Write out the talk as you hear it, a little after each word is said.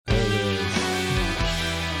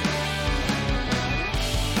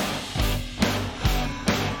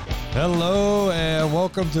Hello and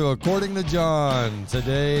welcome to According to John.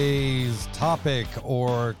 Today's topic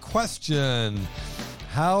or question: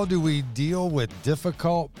 how do we deal with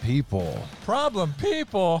difficult people? Problem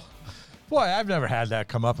people? Boy, I've never had that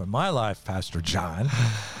come up in my life, Pastor John.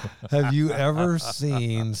 Have you ever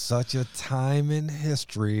seen such a time in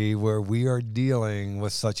history where we are dealing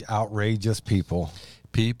with such outrageous people?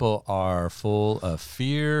 People are full of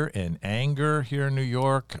fear and anger here in New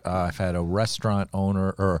York. I've had a restaurant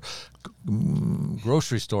owner or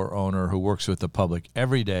grocery store owner who works with the public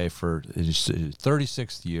every day for his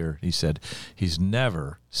 36th year. He said he's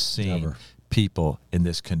never seen people in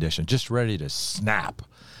this condition, just ready to snap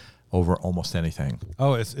over almost anything.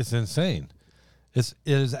 Oh, it's insane. It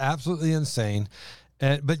is absolutely insane.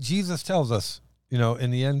 But Jesus tells us,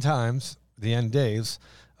 in the end times, the end days,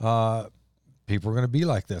 people are going to be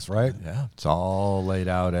like this, right? Yeah, it's all laid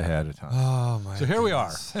out ahead of time. Oh, my So here we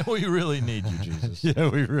are. We really need you, Jesus. Yeah,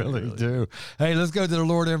 we really do. Hey, let's go to the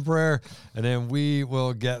Lord in prayer, and then we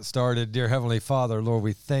will get started. Dear Heavenly Father, Lord,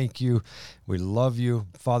 we thank you. We love you.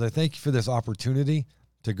 Father, thank you for this opportunity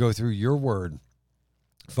to go through your word.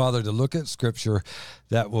 Father, to look at scripture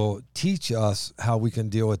that will teach us how we can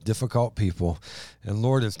deal with difficult people. And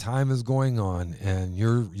Lord, as time is going on and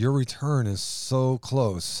your return is so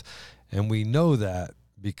close, and we know that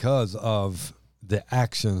because of the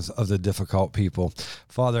actions of the difficult people.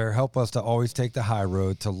 Father, help us to always take the high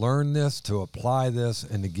road, to learn this, to apply this,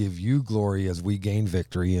 and to give you glory as we gain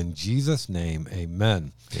victory. In Jesus' name,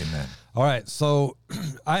 amen. Amen. All right, so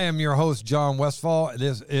I am your host, John Westfall.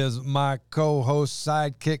 This is my co-host,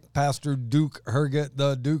 sidekick, Pastor Duke Herget,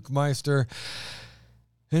 the Duke Meister.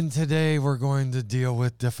 And today we're going to deal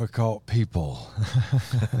with difficult people.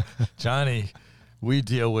 Johnny, we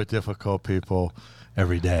deal with difficult people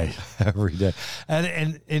every day. Every day.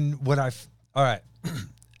 And what all right,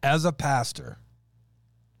 as a pastor,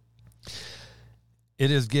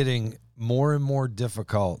 it is getting more and more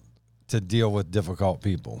difficult to deal with difficult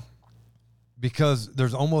people because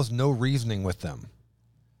there's almost no reasoning with them.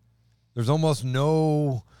 There's almost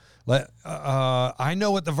no, I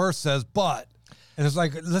know what the verse says, but, and it's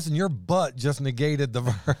like, listen, your but just negated the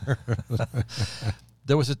verse.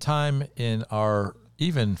 There was a time in our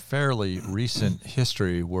even fairly recent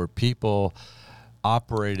history where people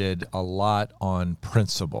operated a lot on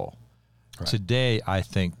principle. Right. Today, I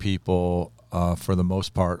think people, for the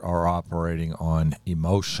most part, are operating on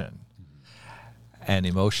emotion. And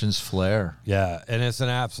emotions flare. Yeah, and it's an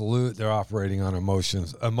absolute. They're operating on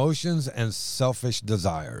emotions and selfish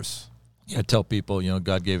desires. I tell people,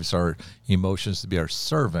 God gave us our emotions to be our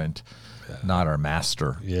servant, not our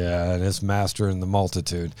master. Yeah, and it's master in the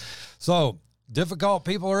multitude. So difficult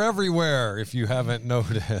people are everywhere, if you haven't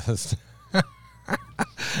noticed.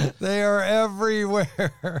 They are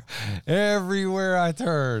everywhere. Everywhere I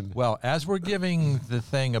turn. Well, as we're giving the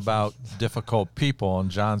thing about difficult people, and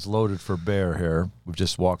John's loaded for bear here, we've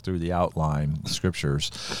just walked through the outline, the scriptures.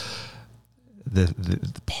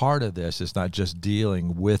 The part of this is not just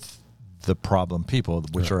dealing with the problem people,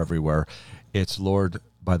 which are everywhere. It's, Lord,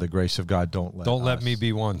 by the grace of God, don't let me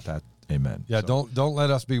be one. Amen. Yeah, so, don't let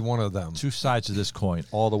us be one of them. Two sides of this coin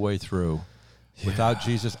all the way through. Yeah. Without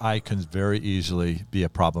Jesus, I can very easily be a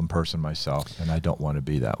problem person myself, and I don't want to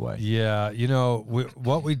be that way. Yeah,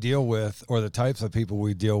 what we deal with, or the types of people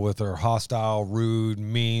we deal with, are hostile, rude,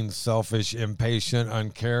 mean, selfish, impatient,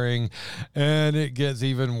 uncaring, and it gets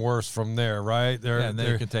even worse from there, right? And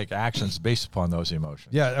they can take actions based upon those emotions.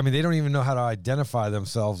 Yeah, I mean, they don't even know how to identify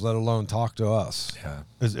themselves, let alone talk to us. Yeah.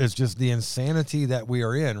 It's just the insanity that we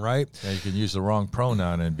are in, right? Yeah, you can use the wrong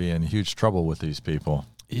pronoun and be in huge trouble with these people.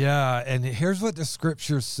 Yeah, and here's what the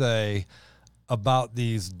scriptures say about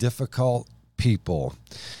these difficult people.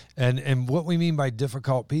 And what we mean by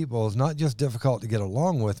difficult people is not just difficult to get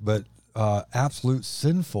along with, but absolute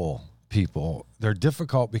sinful people. They're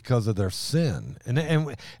difficult because of their sin.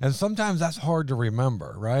 And sometimes that's hard to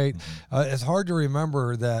remember, right? Mm-hmm. It's hard to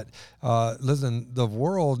remember that, listen, the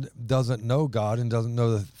world doesn't know God and doesn't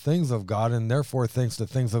know the things of God, and therefore thinks the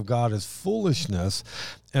things of God is foolishness.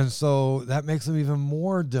 And so that makes them even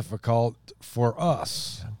more difficult for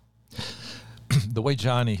us. The way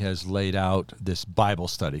Johnny has laid out this Bible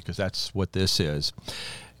study, because that's what this is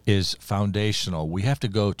foundational. We have to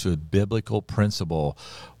go to a biblical principle.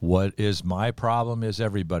 What is my problem is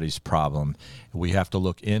everybody's problem. We have to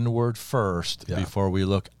look inward first before we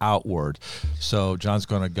look outward. So John's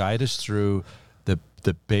going to guide us through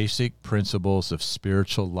the basic principles of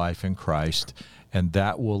spiritual life in Christ, and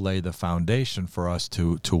that will lay the foundation for us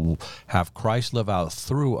to have Christ live out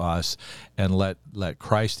through us and let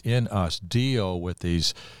Christ in us deal with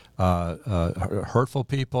these hurtful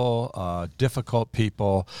people, difficult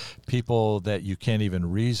people, people that you can't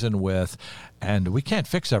even reason with. And we can't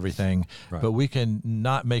fix everything, but we can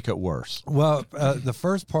not make it worse. Well, the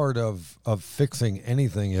first part of fixing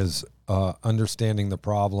anything is understanding the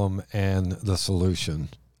problem and the solution.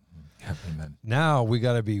 Yeah, amen. Now we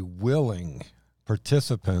got to be willing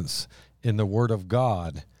participants in the Word of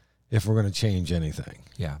God if we're going to change anything.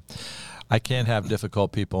 Yeah. I can't have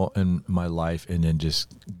difficult people in my life and then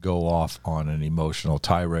just go off on an emotional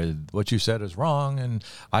tirade. What you said is wrong, and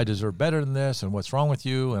I deserve better than this, and what's wrong with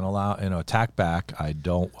you, and attack back. I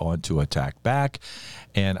don't want to attack back,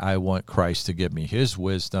 and I want Christ to give me his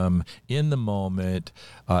wisdom in the moment,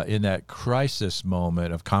 in that crisis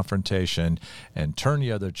moment of confrontation, and turn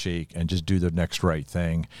the other cheek and just do the next right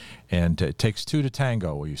thing. And it takes two to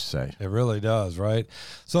tango, we used to say. It really does, right?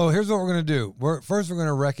 So here's what we're going to do. First, we're going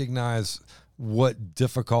to recognize what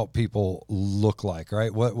difficult people look like,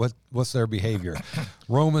 right? What's their behavior?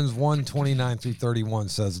 Romans 1:29-31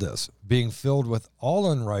 says this: being filled with all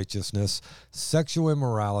unrighteousness, sexual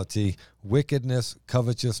immorality, wickedness,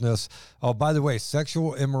 covetousness. Oh, by the way,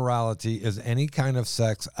 sexual immorality is any kind of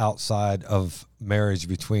sex outside of marriage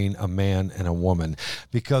between a man and a woman,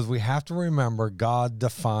 because we have to remember God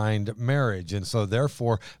defined marriage, and so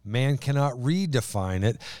therefore man cannot redefine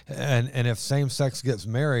it. And if same sex gets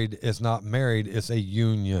married, it's not married, it's a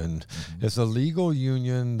union. Mm-hmm. It's a legal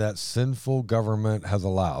union that sinful government has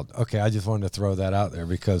allowed. Okay, I just wanted to throw that out there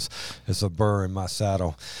because it's a burr in my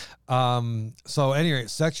saddle. So anyway,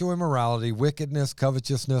 sexual immorality, wickedness,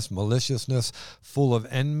 covetousness, maliciousness, full of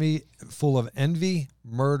envy,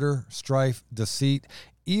 murder, strife, deceit,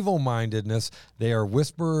 evil-mindedness. They are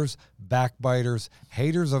whisperers, backbiters,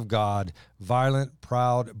 haters of God, violent,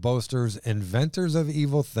 proud, boasters, inventors of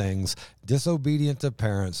evil things, disobedient to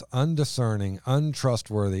parents, undiscerning,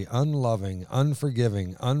 untrustworthy, unloving,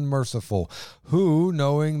 unforgiving, unmerciful, who,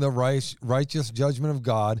 knowing the righteous judgment of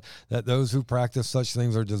God, that those who practice such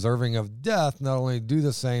things are deserving of death, not only do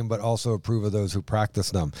the same, but also approve of those who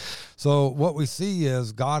practice them. So what we see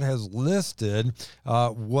is God has listed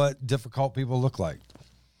what difficult people look like.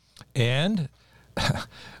 And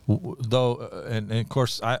though, and of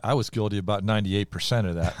course, I was guilty about 98%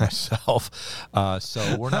 of that myself.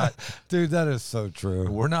 So we're not, dude. That is so true.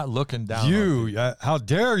 We're not looking down. How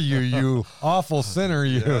dare you, you awful sinner,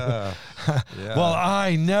 you. Yeah. Well,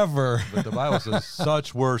 I never. But the Bible says,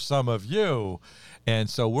 "Such were some of you." And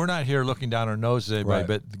so we're not here looking down our noses at anybody,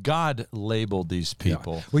 but God labeled these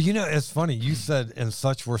people. Yeah. Well, it's funny. You said, "And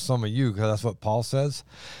such were some of you," because that's what Paul says.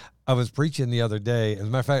 I was preaching the other day. As a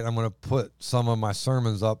matter of fact, I'm going to put some of my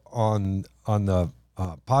sermons up on the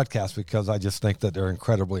podcast because I just think that they're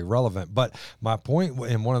incredibly relevant. But my point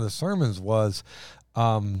in one of the sermons was,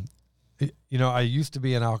 I used to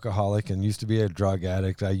be an alcoholic and used to be a drug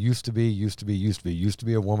addict. I used to be a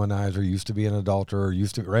womanizer, used to be an adulterer,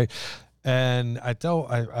 right? And I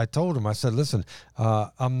told him, I said, listen,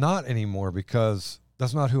 I'm not anymore because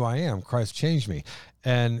that's not who I am. Christ changed me.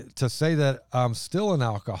 And to say that I'm still an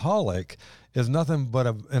alcoholic is nothing but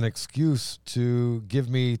an excuse to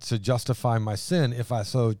justify my sin if I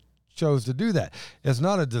so chose to do that. It's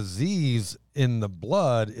not a disease in the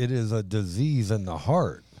blood. It is a disease in the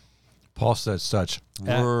heart. Paul said such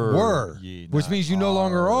were, which means you no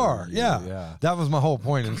longer are. Yeah. That was my whole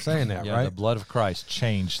point in saying that, right? The blood of Christ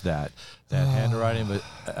changed that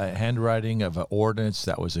handwriting of an ordinance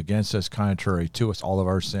that was against us, contrary to us, all of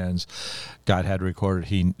our sins. God had recorded.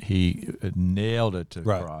 He nailed it to the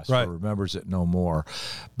cross. Right. So remembers it no more.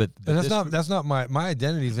 But that's not my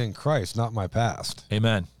identity is in Christ, not my past.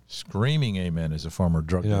 Amen. Screaming amen as a former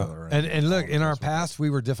drug dealer. And look, in our past, we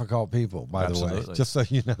were difficult people, by the way, just so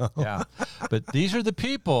you know. Yeah. But these are the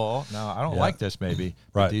people, now I don't like this maybe,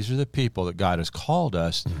 but these are the people that God has called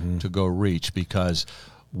us to go reach, because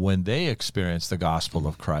when they experience the gospel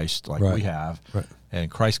of Christ like we have, and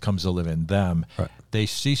Christ comes to live in them, they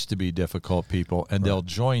cease to be difficult people, and they'll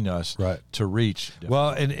join us to reach.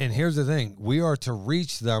 Well, and here's the thing. We are to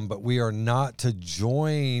reach them, but we are not to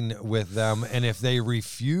join with them. And if they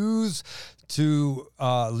refuse to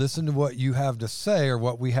listen to what you have to say or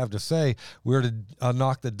what we have to say, we're to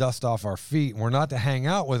knock the dust off our feet. We're not to hang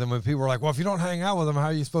out with them. And people are like, well, if you don't hang out with them, how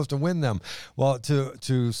are you supposed to win them? Well,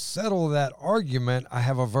 to settle that argument, I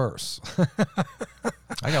have a verse.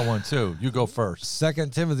 I got one too. You go first. 2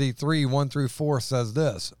 Timothy 3:1-4 says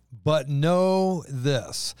this: but know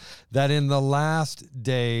this, that in the last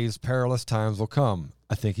days perilous times will come.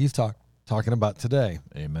 I think he's talking about today.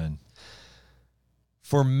 Amen.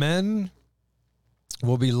 For men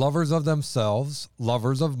will be lovers of themselves,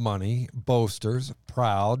 lovers of money, boasters,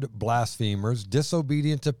 proud, blasphemers,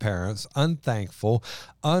 disobedient to parents, unthankful,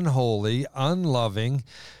 unholy, unloving.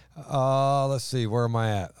 Let's see, where am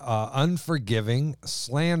I at? Unforgiving,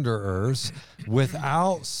 slanderers,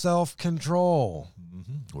 without self-control.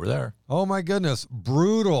 We're there. Oh my goodness.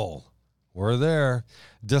 Brutal. We're there.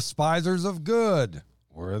 Despisers of good.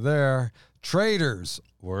 We're there. Traitors.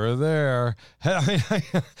 We're there. We're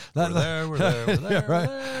there. We're there. Yeah,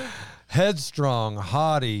 right. Headstrong,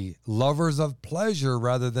 haughty, lovers of pleasure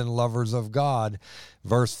rather than lovers of God.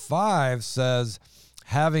 Verse 5 says,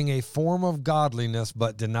 having a form of godliness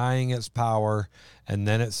but denying its power. And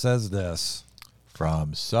then it says this.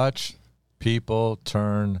 From such people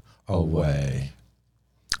turn away.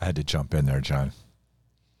 I had to jump in there, John.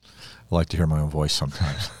 I like to hear my own voice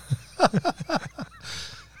sometimes.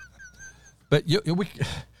 But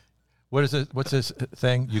what is it? What's this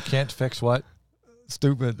thing? You can't fix what?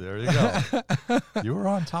 Stupid. There you go. You were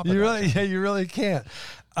on top of that. You really can't.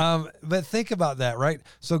 But think about that, right?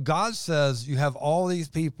 So God says you have all these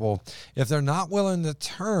people. If they're not willing to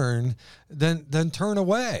turn, then turn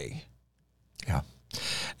away. Yeah.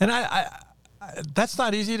 And I that's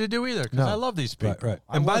not easy to do either, because I love these people. Right.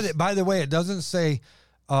 And by the way, it doesn't say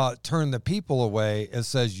turn the people away. It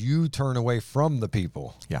says you turn away from the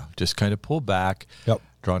people. Yeah, just kind of pull back. Yep.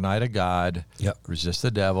 Draw nigh to God. Yep. Resist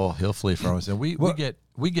the devil; he'll flee from us. And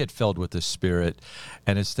we get filled with the Spirit,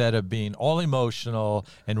 and instead of being all emotional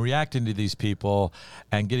and reacting to these people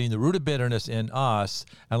and getting the root of bitterness in us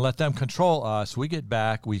and let them control us, we get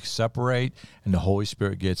back, we separate, and the Holy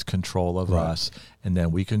Spirit gets control of us, and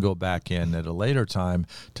then we can go back in at a later time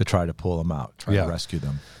to try to pull them out, try to rescue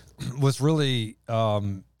them. What's really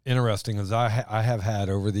interesting is I have had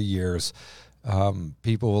over the years,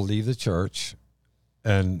 people will leave the church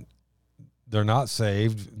and they're not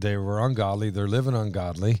saved. They were ungodly. They're living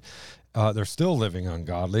ungodly. They're still living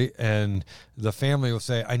ungodly. And the family will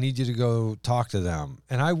say, I need you to go talk to them.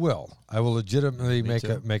 And I will legitimately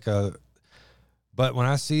make a, but when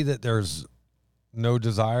I see that there's no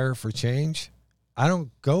desire for change, I don't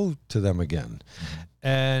go to them again.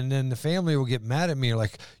 And then the family will get mad at me,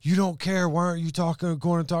 like, you don't care. Why aren't you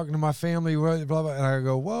going and talking to my family? Blah, blah, blah. And I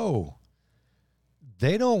go, whoa,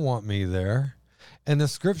 they don't want me there. And the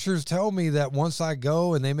scriptures tell me that once I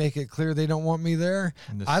go and they make it clear they don't want me there,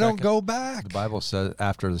 I don't go back. The Bible says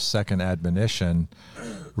after the second admonition,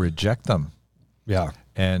 reject them. Yeah.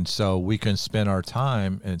 And so we can spend our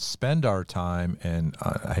time, and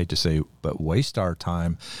I hate to say, but waste our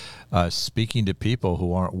time speaking to people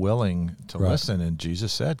who aren't willing to listen. And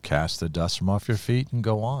Jesus said, cast the dust from off your feet and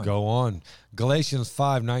go on. Go on. Galatians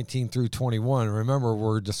 5:19 through 21. Remember,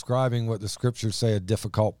 we're describing what the scriptures say a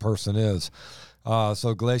difficult person is.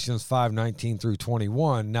 So Galatians 5:19 through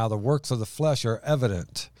 21. Now the works of the flesh are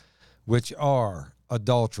evident, which are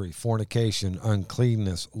adultery, fornication,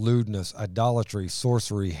 uncleanness, lewdness, idolatry,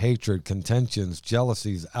 sorcery, hatred, contentions,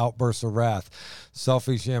 jealousies, outbursts of wrath,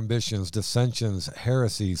 selfish ambitions, dissensions,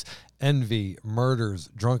 heresies, envy, murders,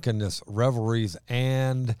 drunkenness, revelries,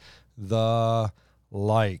 and the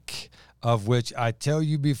like, of which I tell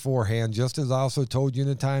you beforehand, just as I also told you in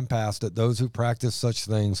the time past, that those who practice such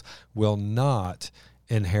things will not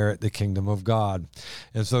inherit the kingdom of God.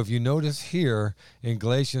 And so if you notice here in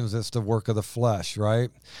Galatians, it's the work of the flesh, right?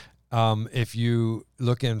 If you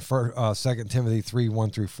look in 2 Timothy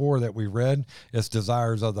 3:1 through 4 that we read, it's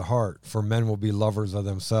desires of the heart. For men will be lovers of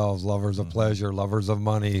themselves, lovers of pleasure, lovers of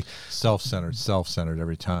money. Self-centered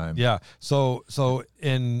every time. Yeah. So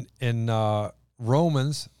in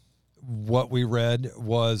Romans, what we read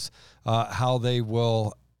was how they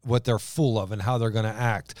will, what they're full of and how they're going to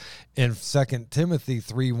act. In 2 Timothy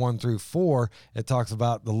 3:1 through 4, it talks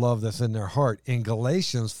about the love that's in their heart. In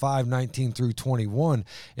Galatians 5:19 through 21,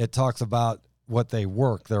 it talks about what they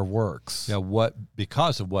work, their works. Yeah,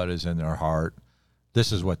 because of what is in their heart,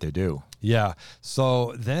 this is what they do. Yeah.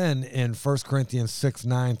 So then in 1 Corinthians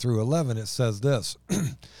 6:9 through 11, it says this.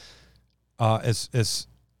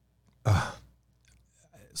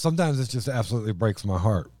 Sometimes it just absolutely breaks my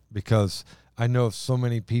heart, because I know of so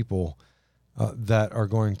many people that are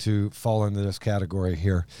going to fall into this category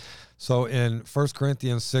here. So in 1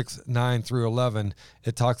 Corinthians 6:9 through 11,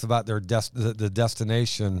 it talks about the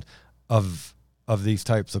destination of these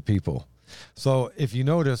types of people. So if you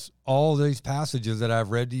notice, all these passages that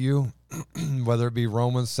I've read to you, whether it be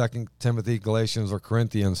Romans, 2 Timothy, Galatians, or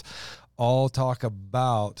Corinthians, all talk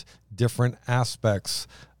about different aspects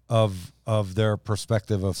of their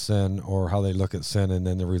perspective of sin, or how they look at sin and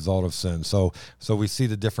then the result of sin. So we see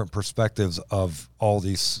the different perspectives of all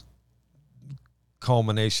these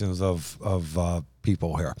culminations of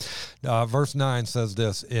people here. Verse 9 says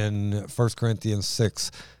this in 1 Corinthians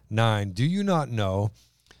 6:9. Do you not know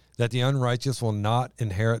that the unrighteous will not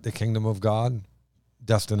inherit the kingdom of God?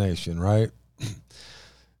 Destination, right?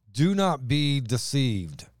 Do not be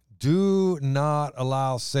deceived. Do not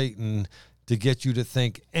allow Satan to get you to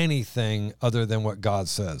think anything other than what God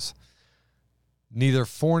says. Neither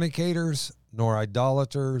fornicators, nor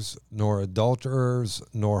idolaters, nor adulterers,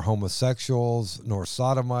 nor homosexuals, nor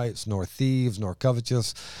sodomites, nor thieves, nor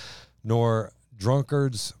covetous, nor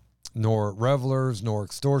drunkards, nor revelers, nor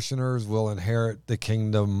extortioners will inherit the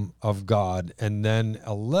kingdom of God. And then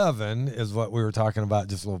 11 is what we were talking about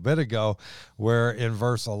just a little bit ago, where in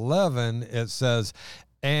verse 11 it says,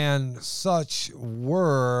 and such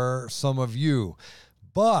were some of you.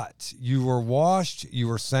 But you were washed, you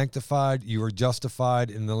were sanctified, you were justified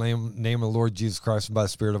in the name of the Lord Jesus Christ and by the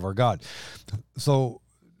Spirit of our God. So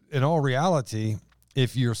in all reality,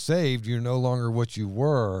 if you're saved, you're no longer what you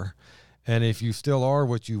were. And if you still are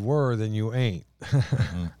what you were, then you ain't.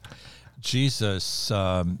 Mm-hmm. Jesus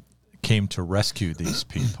came to rescue these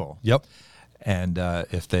people. Yep. And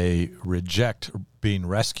if they reject being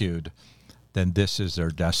rescued, then this is their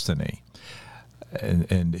destiny.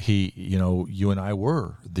 And he, you and I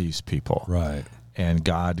were these people. Right. And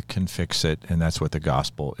God can fix it, and that's what the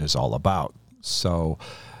gospel is all about. So,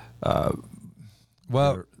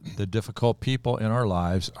 the difficult people in our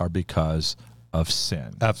lives are because of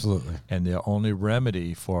sin. Absolutely. And the only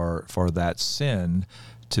remedy for that sin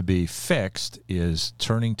to be fixed is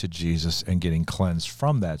turning to Jesus and getting cleansed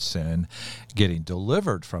from that sin, getting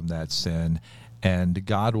delivered from that sin, and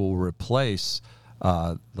God will replace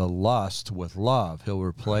the lust with love. He'll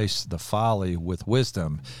replace the folly with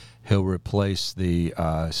wisdom. He'll replace the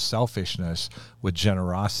selfishness with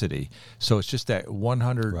generosity. So it's just that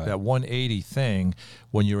 100, right. that 180 thing.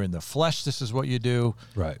 When you're in the flesh, this is what you do.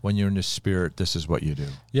 Right. When you're in the spirit, this is what you do.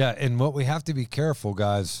 Yeah, and what we have to be careful,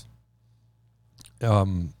 guys,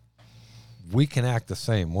 we can act the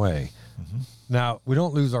same way. Mm-hmm. Now, we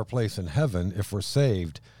don't lose our place in heaven if we're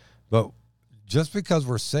saved, but just because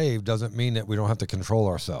we're saved doesn't mean that we don't have to control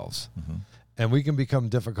ourselves. Mm-hmm. And we can become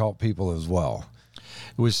difficult people as well.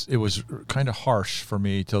 It was kind of harsh for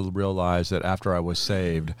me to realize that after I was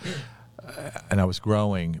saved and I was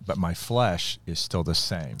growing, but my flesh is still the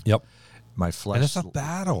same. Yep. My flesh. And it's a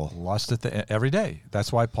battle. Lust every day.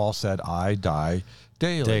 That's why Paul said, I die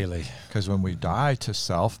daily. Daily. Because when we die to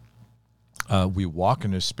self, we walk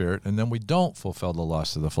in His Spirit, and then we don't fulfill the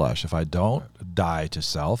lust of the flesh. If I don't die to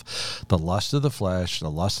self, the lust of the flesh,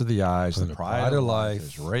 the lust of the eyes, the pride of life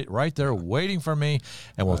is right there waiting for me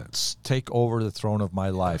and will take over the throne of my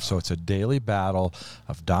life. So it's a daily battle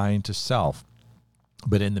of dying to self.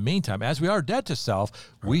 But in the meantime, as we are dead to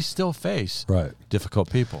self, we still face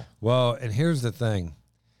difficult people. Well, and here's the thing.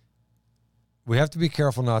 We have to be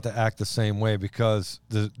careful not to act the same way, because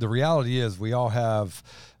the reality is we all have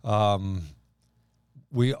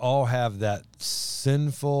that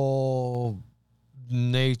sinful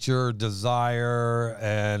nature, desire,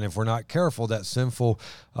 and if we're not careful, that sinful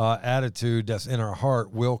attitude that's in our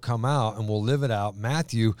heart will come out, and we'll live it out.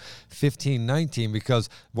 Matthew 15:19, because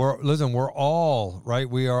we're all right.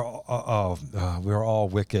 We are all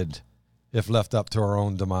wicked if left up to our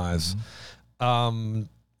own demise. Mm-hmm.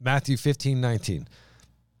 Matthew 15:19,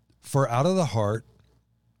 for out of the heart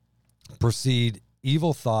proceed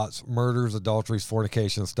evil thoughts, murders, adulteries,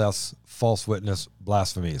 fornications, thefts, false witness,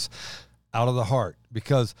 blasphemies. Out of the heart,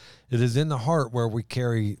 because it is in the heart where we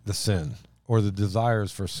carry the sin or the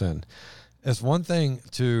desires for sin. It's one thing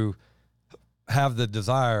to have the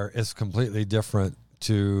desire, it's completely different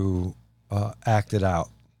to act it out.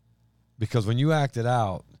 Because when you act it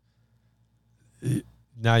out,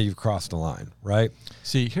 now you've crossed the line, right?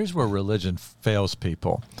 See, here's where religion fails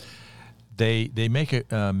people. They make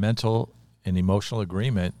a mental and emotional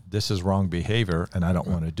agreement, this is wrong behavior, and I don't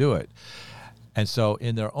want to do it. And so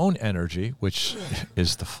in their own energy, which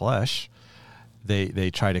is the flesh, they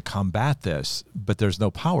try to combat this, but there's no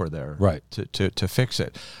power there to fix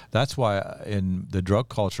it. That's why in the drug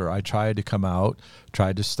culture, I tried to come out,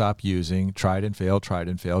 tried to stop using, tried and failed.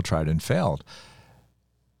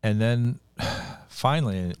 And then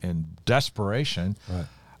finally, in desperation,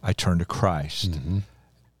 I turned to Christ. Mm-hmm.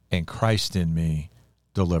 And Christ in me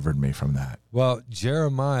delivered me from that. Well,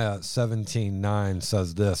 Jeremiah 17:9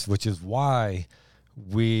 says this, which is why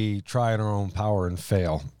we try in our own power and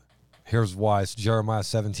fail. Here's why. It's Jeremiah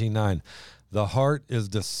 17:9. The heart is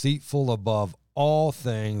deceitful above all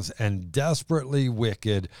things and desperately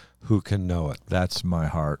wicked. Who can know it? That's my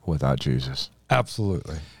heart without Jesus.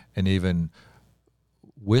 Absolutely. And even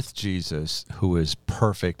with Jesus, who is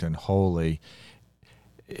perfect and holy,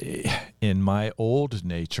 in my old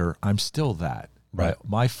nature, I'm still that. Right.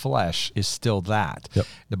 My flesh is still that. Yep.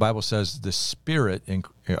 The Bible says the Spirit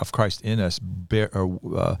of Christ in us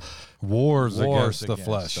Wars against the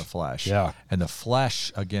against flesh. Yeah. Yeah. And the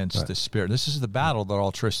flesh against the Spirit. This is the battle that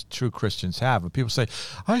all true Christians have. And people say,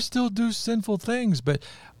 I still do sinful things, but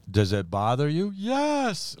does it bother you?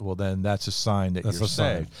 Yes. Well, then that's a sign that That's you're a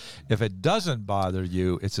sign. saved. If it doesn't bother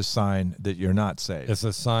you, it's a sign that you're not saved. It's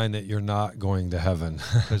a sign that you're not going to heaven.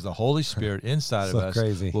 Because the Holy Spirit inside of So us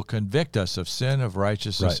crazy. will convict us of sin, of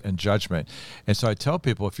righteousness, Right. and judgment. And so I tell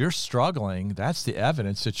people, if you're struggling, that's the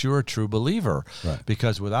evidence that you're a true believer. Right.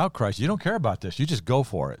 Because without Christ, you don't care about this. You just go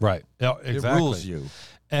for it. Right. Yeah, It exactly. rules you.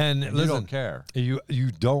 And You listen, don't care. You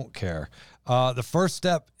don't care. The first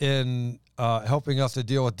step in helping us to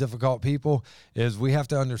deal with difficult people is we have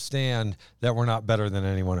to understand that we're not better than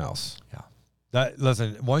anyone else. Yeah.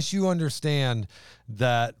 Listen, once you understand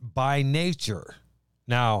that by nature,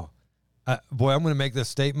 now, boy, I'm going to make this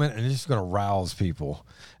statement and it's just going to rouse people.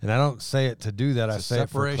 And I don't say it to do that. I It's a say it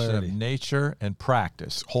for separation of clarity. nature and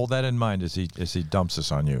practice. Hold that in mind as he dumps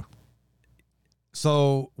this on you.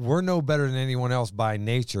 So we're no better than anyone else by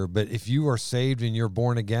nature, but if you are saved and you're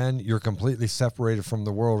born again, you're completely separated from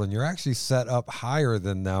the world and you're actually set up higher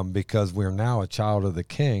than them because we're now a child of the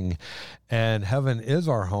King and heaven is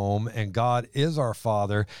our home and God is our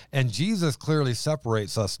Father and Jesus clearly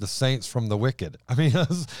separates us, the saints from the wicked. I mean, the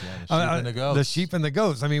sheep and the goats. The sheep and the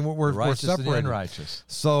goats. I mean, we're Righteous and separated. unrighteous.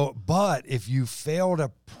 So, but if you fail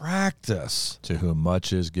to practice, To whom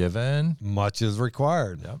much is given. much is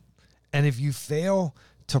required. Yep. And if you fail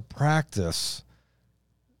to practice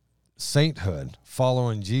sainthood,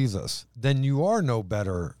 following Jesus, then you are no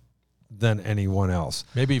better than anyone else.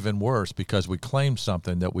 Maybe even worse because we claim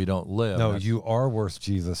something that we don't live. No, That's- you are worse,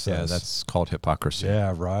 Jesus Yeah, says. that's called hypocrisy.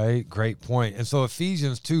 Yeah, right. Great point. And so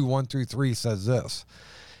Ephesians 2:1-3 says this,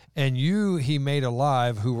 and you he made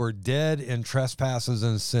alive who were dead in trespasses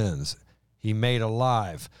and sins. He made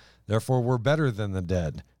alive. Therefore, we're better than the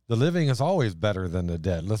dead. The living is always better than the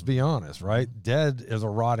dead. Let's be honest, right? Dead is a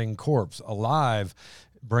rotting corpse. Alive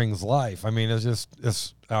brings life. I mean, it's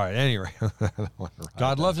all right. Anyway, I don't want to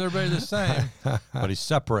God loves everybody the same, but he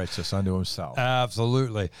separates us unto himself.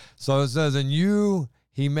 Absolutely. So it says, and you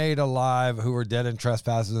he made alive who were dead in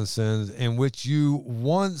trespasses and sins, in which you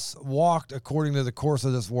once walked according to the course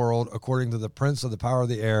of this world, according to the prince of the power of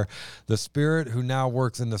the air, the spirit who now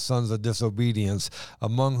works in the sons of disobedience,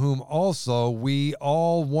 among whom also we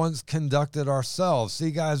all once conducted ourselves.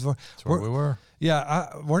 See, guys, That's where we were.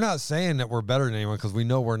 yeah, we're not saying that we're better than anyone because we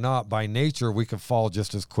know we're not. By nature, we could fall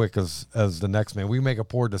just as quick as the next man. We make a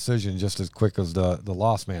poor decision just as quick as the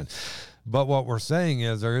lost man. But what we're saying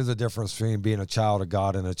is there is a difference between being a child of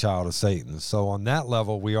God and a child of Satan. So on that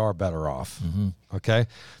level, we are better off. Mm-hmm. Okay?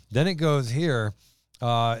 Then it goes here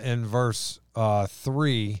in verse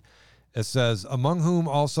 3. It says, among whom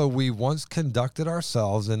also we once conducted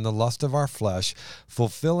ourselves in the lust of our flesh,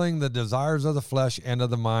 fulfilling the desires of the flesh and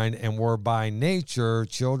of the mind, and were by nature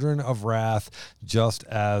children of wrath, just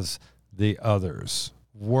as the others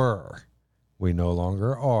were. We no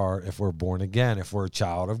longer are if we're born again, if we're a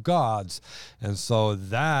child of God's. And so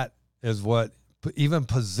that is what even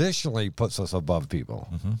positionally puts us above people.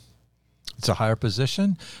 Mm-hmm. It's a higher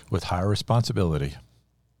position with higher responsibility.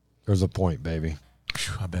 There's a point, baby.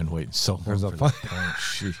 Phew, I've been waiting so long There's a for that point.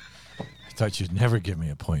 Shoot. I thought you'd never give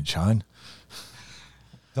me a point, John.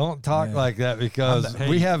 Don't talk Yeah. like that because Hey,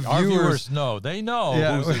 we have our viewers. know. They know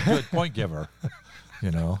Yeah. who's a good point giver. You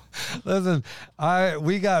know, Listen,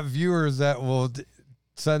 we got viewers that will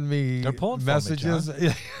send me They're pulling for me, messages.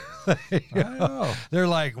 I know. They're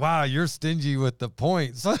like, "Wow, you're stingy with the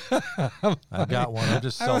points." I got one. I'm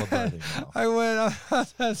just celebrating now. I went, "I'm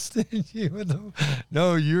not that stingy with the."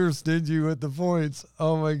 No, you're stingy with the points.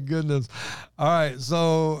 Oh my goodness! All right,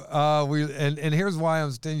 so and here's why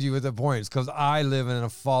I'm stingy with the points because I live in a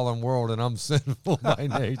fallen world and I'm sinful by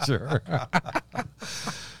nature.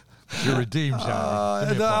 You're redeemed, John.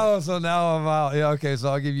 Give me a point. No, so now I'm out. Yeah, okay. So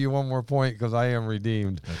I'll give you one more point because I am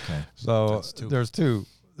redeemed. Okay. So That's two. there's two.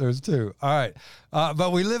 There's two. All right.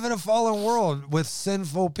 But we live in a fallen world with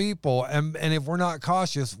sinful people. And if we're not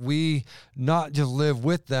cautious, we not just live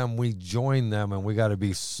with them, we join them. And we got to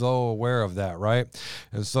be so aware of that, right?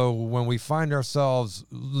 And so when we find ourselves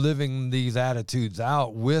living these attitudes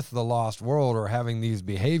out with the lost world or having these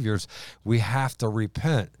behaviors, we have to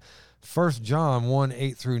repent. 1 John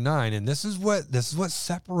 1:8-9, and this is what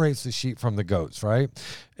separates the sheep from the goats, right?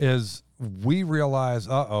 Is we realize,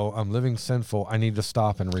 I'm living sinful. I need to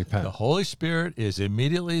stop and repent. The Holy Spirit is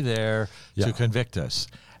immediately there Yeah. to convict us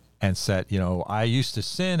and said, I used to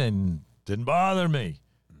sin and didn't bother me.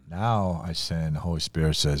 Now I sin. The Holy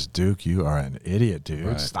Spirit says, Duke, you are an idiot, dude.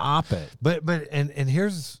 Right. Stop it. But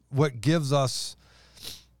here's what gives us,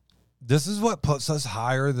 this is what puts us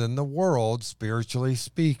higher than the world, spiritually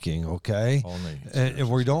speaking, okay? Only. And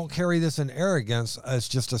we don't carry this in arrogance. It's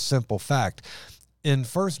just a simple fact. In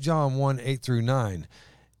 1 John 1, 8 through 9,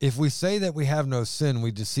 if we say that we have no sin,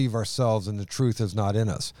 we deceive ourselves and the truth is not in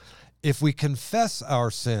us. If we confess our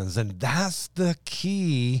sins, and that's the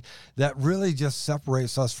key that really just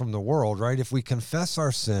separates us from the world, right? If we confess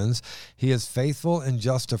our sins, he is faithful and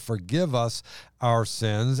just to forgive us our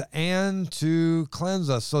sins and to cleanse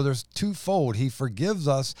us. So there's twofold. He forgives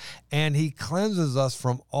us and he cleanses us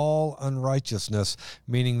from all unrighteousness,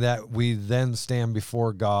 meaning that we then stand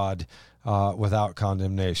before God without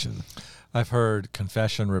condemnation. I've heard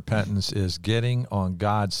confession, repentance is getting on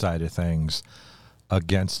God's side of things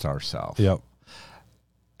against ourselves. Yep.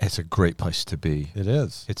 It's a great place to be. It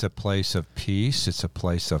is. It's a place of peace. It's a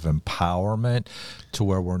place of empowerment to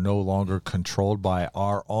where we're no longer controlled by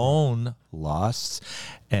our own lusts.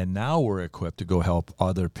 And now we're equipped to go help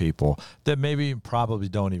other people that maybe probably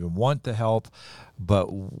don't even want the help, but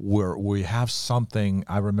we have something.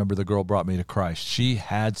 I remember the girl brought me to Christ. She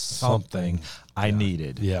had something I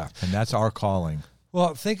needed. Yeah. And that's our calling.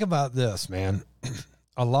 Well, think about this, man.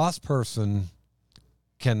 A lost person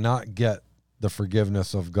cannot get the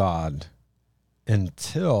forgiveness of God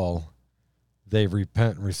until they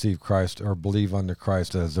repent and receive Christ or believe unto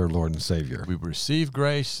Christ as their Lord and Savior. We receive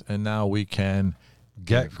grace, and now we can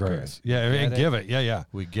Get grace. Yeah, and give it. Yeah.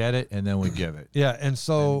 We get it, and then we give it. Yeah, and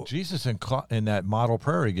so... And Jesus in that model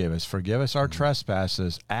prayer he gave us, forgive us our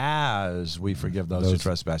trespasses as we forgive those who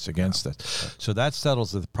trespass against us. So that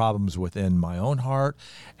settles the problems within my own heart,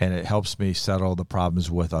 and it helps me settle the problems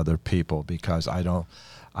with other people because I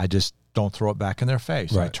just don't throw it back in their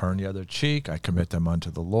face. Right. I turn the other cheek. I commit them unto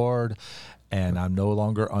the Lord, and I'm no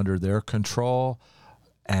longer under their control,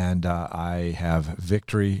 and I have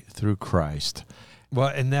victory through Christ. Well,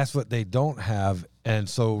 and that's what they don't have. And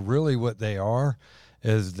so really what they are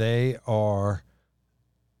is they are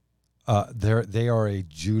a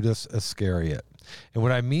Judas Iscariot. And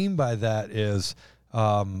what I mean by that is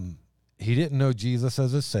he didn't know Jesus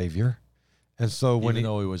as a Savior. And so when Even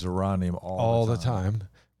though he was around him all the time.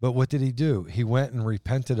 But what did he do? He went and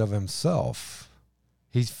repented of himself.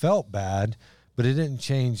 He felt bad, but it didn't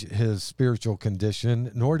change his spiritual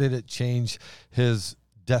condition, nor did it change his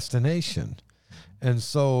destination. And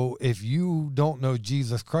so if you don't know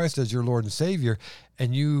Jesus Christ as your Lord and Savior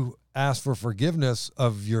and you ask for forgiveness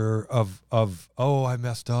of oh, I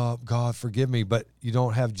messed up, God forgive me, but you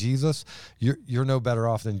don't have Jesus, you're no better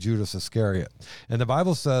off than Judas Iscariot. And the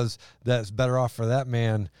Bible says that it's better off for that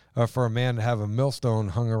man, or for a man to have a millstone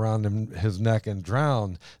hung around his neck and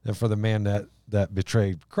drown than for the man that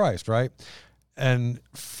betrayed Christ, right? And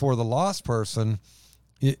for the lost person,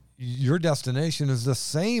 your destination is the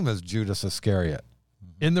same as Judas Iscariot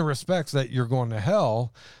in the respects that you're going to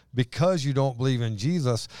hell because you don't believe in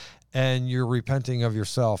Jesus and you're repenting of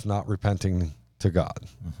yourself, not repenting to God.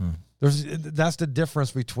 Mm-hmm. That's the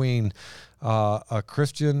difference between a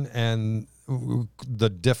Christian and the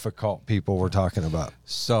difficult people we're talking about.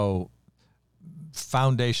 So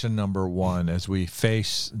foundation number one, as we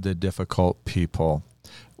face the difficult people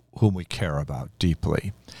whom we care about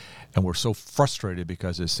deeply, and we're so frustrated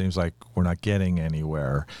because it seems like we're not getting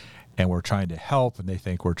anywhere, and we're trying to help, and they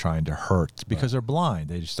think we're trying to hurt because they're blind.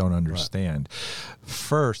 They just don't understand. Right.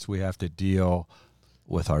 First, we have to deal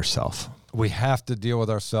with ourselves. We have to deal with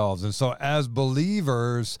ourselves. And so as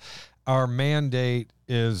believers, our mandate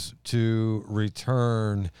is to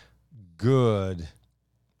return good,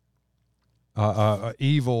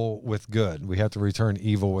 evil with good. We have to return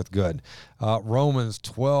evil with good. Romans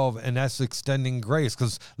 12, and that's extending grace.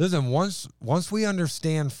 Because listen, once we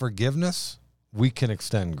understand forgiveness, we can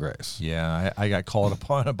extend grace. Yeah, I got called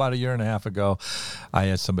upon about a year and a half ago. I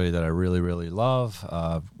had somebody that I really, really love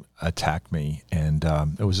attack me, and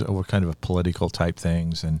it was over kind of a political type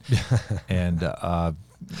things, and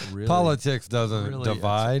really, politics doesn't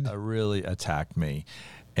divide. Really attacked me.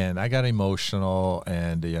 And I got emotional,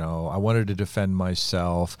 and I wanted to defend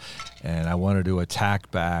myself, and I wanted to attack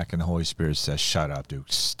back. And the Holy Spirit says, "Shut up, dude!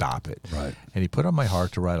 Stop it!" Right. And He put on my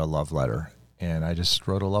heart to write a love letter, and I just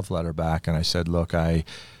wrote a love letter back, and I said, "Look, I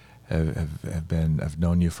have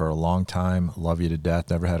known you for a long time, love you to death,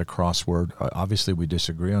 never had a crossword. Obviously, we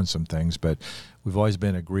disagree on some things, but we've always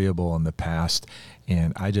been agreeable in the past,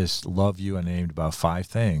 and I just love you." And I named about 5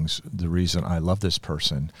 things the reason I love this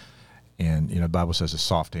person. And, the Bible says a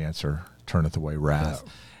soft answer turneth away wrath.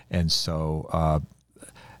 Yeah. And so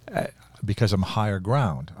because I'm higher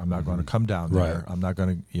ground. I'm not going to come down there. Right. I'm not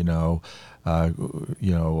going to,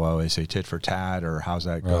 they say tit for tat, or how's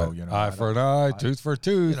that go? Right. You know, Eye for an eye, tooth for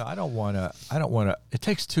tooth. I don't want to, it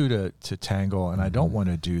takes two to tangle, and I don't want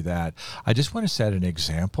to do that. I just want to set an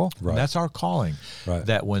example. Right. And that's our calling. Right.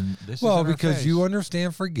 That when this Well, is in our because face- you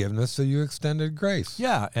understand forgiveness, so you extended grace.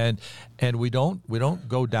 yeah, and we don't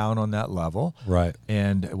go down on that level. Right.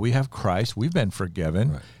 And we have Christ. We've been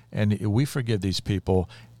forgiven, Right. and we forgive these people.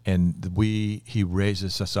 And he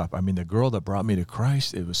raises us up. I mean, the girl that brought me to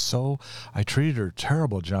Christ, I treated her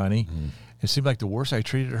terrible, Johnny. It seemed like the worse I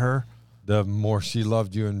treated her, The more she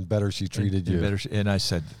loved you and better she treated you. and I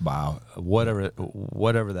said, wow,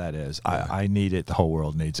 whatever that is, I need it. The whole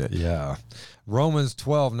world needs it. Yeah. Romans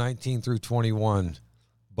 12:19 through 21.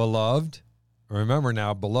 Beloved, remember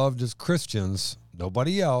now, beloved is Christians,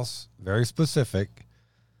 nobody else, very specific.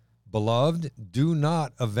 Beloved, do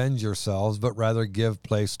not avenge yourselves, but rather give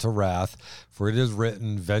place to wrath, for it is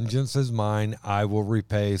written, vengeance is mine, I will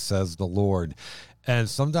repay, says the Lord. And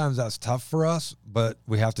sometimes that's tough for us, but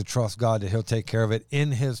we have to trust God that he'll take care of it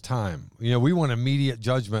in his time. You know, we want immediate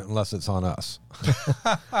judgment unless it's on us. You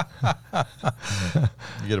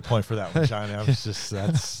get a point for that one, Johnny.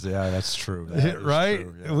 That's true. That is Right?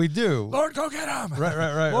 true, yeah. We do. Lord, go get him.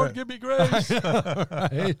 Right. Lord, give me grace.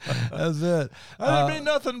 Right? That's it. I didn't mean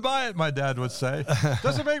nothing by it, my dad would say.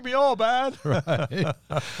 Doesn't make me all bad. Right.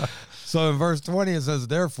 So in verse 20, it says,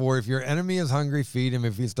 therefore, if your enemy is hungry, feed him.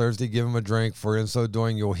 If he's thirsty, give him a drink. For in so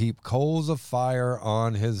doing, you'll heap coals of fire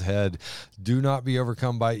on his head. Do not be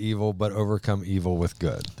overcome by evil, but overcome evil with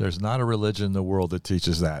good. There's not a religion in the world that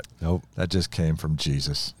teaches that. Nope. That just came from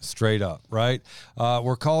Jesus. Straight up, right?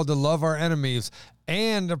 We're called to love our enemies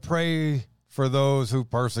and to pray for those who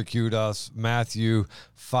persecute us. Matthew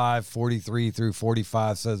 5:43 through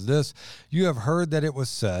 45 says this, you have heard that it was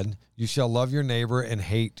said, you shall love your neighbor and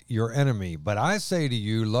hate your enemy. But I say to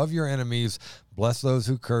you, love your enemies, bless those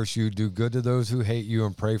who curse you, do good to those who hate you,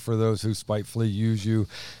 and pray for those who spitefully use you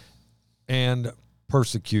and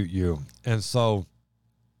persecute you. And so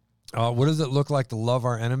what does it look like to love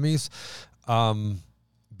our enemies?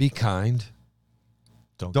 Be kind.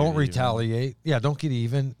 Don't get even. retaliate. Yeah, don't get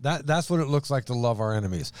even. That's what it looks like to love our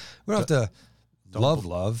enemies. We don't have to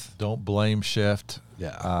love. Don't blame shift.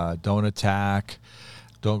 Yeah. Don't attack.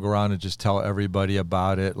 Don't go around and just tell everybody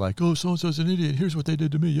about it. Like, oh, so-and-so's an idiot. Here's what they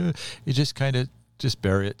did to me. Yeah. You just kind of just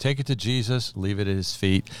bury it. Take it to Jesus. Leave it at his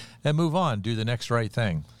feet. And move on. Do the next right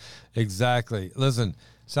thing. Exactly. Listen,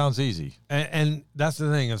 sounds easy. And that's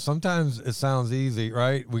the thing. And sometimes it sounds easy,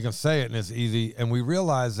 right? We can say it and it's easy. And we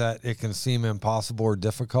realize that it can seem impossible or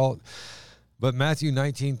difficult. But Matthew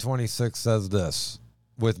 19:26 says this,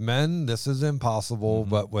 with men, this is impossible,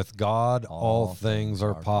 but with God, all things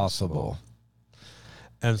are possible.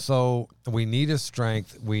 And so we need his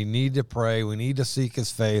strength. We need to pray. We need to seek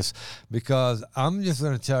his face, because I'm just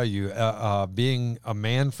going to tell you, being a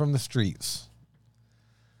man from the streets,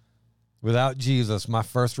 without Jesus, my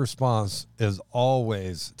first response is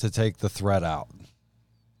always to take the threat out.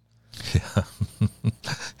 Yeah.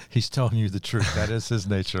 He's telling you the truth. That is his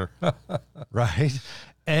nature. Right?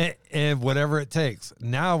 And whatever it takes.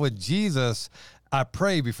 Now with Jesus, I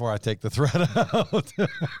pray before I take the threat out.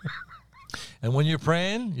 And when you're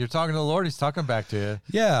praying, you're talking to the Lord, he's talking back to you.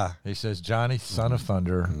 Yeah. He says, Johnny, son of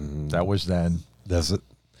thunder. That was then. That's it.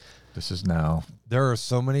 This is now. There are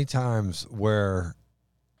so many times where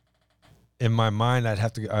in my mind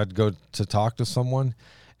I'd go to talk to someone,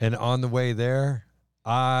 and on the way there,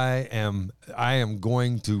 I am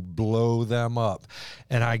going to blow them up.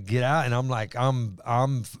 And I get out and I'm like, I'm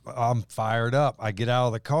fired up. I get out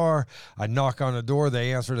of the car, I knock on the door,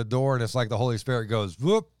 they answer the door, and it's like the Holy Spirit goes,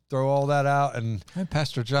 whoop, throw all that out. And I'm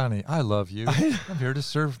Pastor Johnny. I love you. I'm here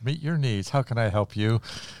to meet your needs. How can I help you?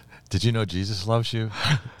 Did you know Jesus loves you?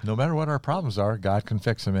 No matter what our problems are, God can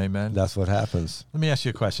fix them. Amen. that's what happens. Let me ask you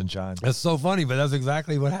a question, John. It's so funny, but that's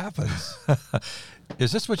exactly what happens.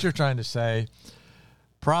 Is this what you're trying to say?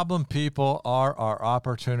 Problem people are our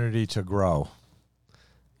opportunity to grow.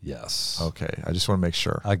 Yes. Okay. I just want to make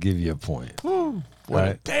sure. I'll give you a point. What a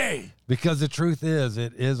Right. day. Because the truth is,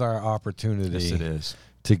 it is our opportunity Yes, it is.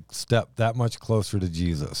 to step that much closer to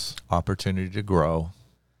Jesus. Opportunity to grow.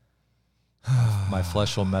 My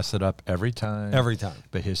flesh will mess it up every time. Every time.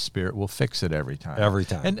 But his spirit will fix it every time. Every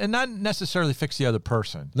time. And not necessarily fix the other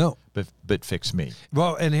person. No. But fix me.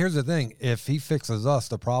 Well, and here's the thing. If he fixes us,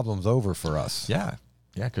 the problem's over for us. Yeah.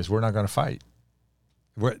 Yeah, because we're not going to fight.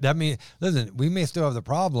 That means, listen, we may still have the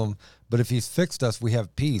problem, but if he's fixed us, we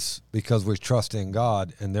have peace because we trust in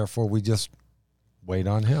God, and therefore we just wait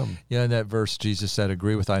on him. Yeah, in that verse, Jesus said,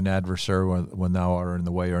 agree with thine adversary when thou art in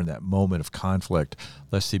the way or in that moment of conflict,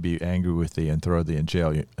 lest he be angry with thee and throw thee in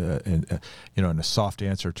jail. And a soft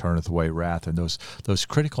answer turneth away wrath. And those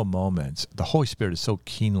critical moments, the Holy Spirit is so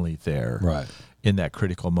keenly there Right. in that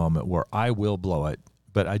critical moment where I will blow it,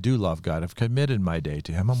 but I do love God. I've committed my day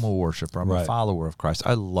to him. I'm a worshiper. I'm a follower of Christ.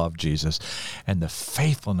 I love Jesus. And the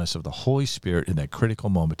faithfulness of the Holy Spirit in that critical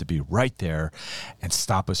moment to be right there and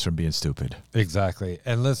stop us from being stupid. Exactly.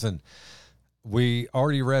 And listen, we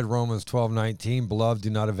already read Romans 12:19. Beloved, do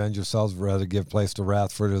not avenge yourselves, rather give place to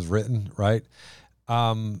wrath, for it is written, right?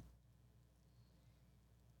 It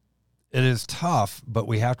is tough, but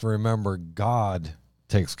we have to remember God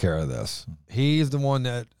takes care of this. He's the one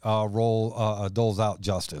that doles out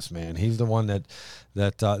justice, man. He's the one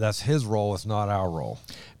that's his role. It's not our role.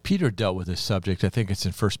 Peter dealt with this subject. I think it's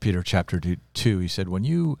in 1 Peter chapter 2. He said, when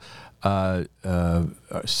you do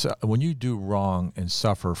wrong and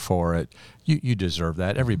suffer for it, you deserve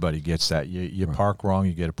that. Everybody gets that. You park wrong,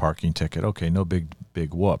 you get a parking ticket. Okay, no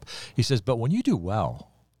big whoop. He says, but when you do well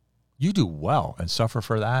and suffer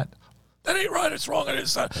for that ain't right. It's wrong.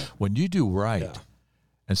 It's not. When you do right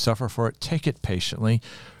and suffer for it, take it patiently.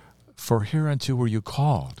 For hereunto were you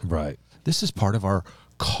called. Right. This is part of our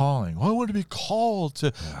calling. Well, I want to be called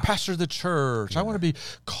to pastor the church. I want to be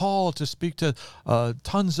called to speak to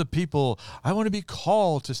tons of people. I want to be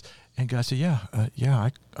called to. And God said,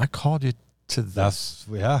 I called you to this.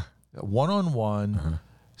 One-on-one.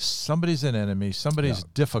 Somebody's an enemy. Somebody's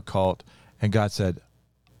difficult. And God said,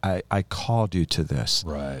 I called you to this.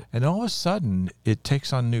 Right. And all of a sudden, it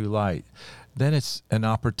takes on new light. Then it's an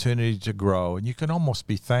opportunity to grow, and you can almost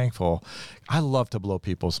be thankful. I love to blow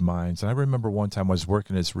people's minds. And I remember one time I was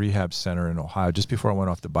working at this rehab center in Ohio just before I went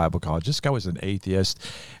off to Bible college. This guy was an atheist.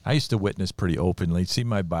 I used to witness pretty openly. He'd see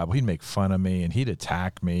my Bible. He'd make fun of me, and he'd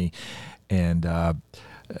attack me. And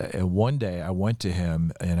one day I went to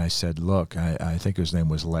him, and I said, look, I think his name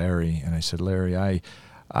was Larry. And I said, Larry, I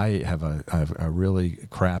have a really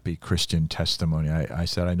crappy Christian testimony. I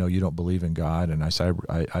said, I know you don't believe in God, and I said,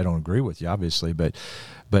 I don't agree with you, obviously, but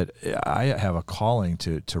I have a calling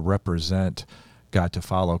to represent God, to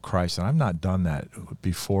follow Christ, and I've not done that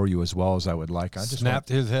before you as well as I would like. I just snapped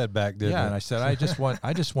his head back, didn't and I said, I just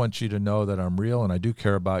want you to know that I'm real, and I do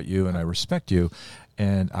care about you, and I respect you.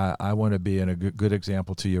 And I want to be a good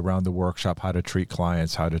example to you around the workshop, how to treat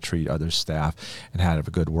clients, how to treat other staff, and how to have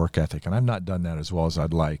a good work ethic. And I've not done that as well as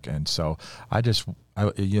I'd like. And so I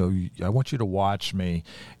want you to watch me,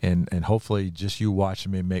 and hopefully just you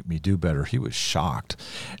watching me make me do better. He was shocked.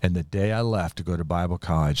 And the day I left to go to Bible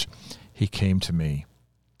college, he came to me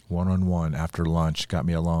one-on-one after lunch, got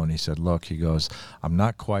me alone. He said, look, he goes, I'm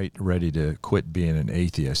not quite ready to quit being an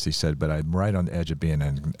atheist. He said, but I'm right on the edge of being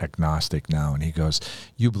an agnostic now. And he goes,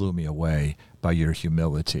 you blew me away by your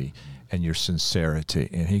humility and your sincerity.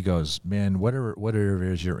 And he goes, man, whatever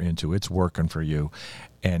it is you're into, it's working for you.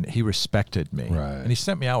 And he respected me. Right. And he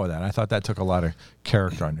sent me out with that. And I thought that took a lot of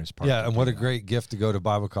character on his part. Yeah, and what a great gift to go to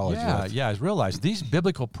Bible college with. Yeah, I realized these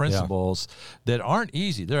biblical principles that aren't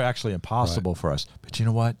easy, they're actually impossible for us. But you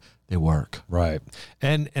know what? They work. Right.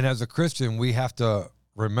 And as a Christian, we have to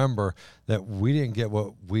remember that we didn't get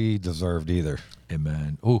what we deserved either.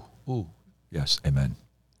 Amen. Ooh. Yes, amen.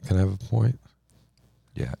 Can I have a point?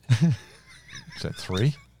 Yeah. Is that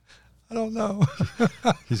 3? I don't know.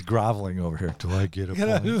 He's groveling over here. Do I get a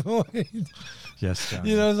point? Yes, John.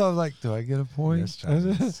 So I was like, do I get a point? Yes,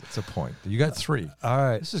 John. It's a point. You got 3. All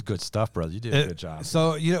right. This is good stuff, brother. You did a good job.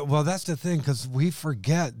 So, well, that's the thing, because we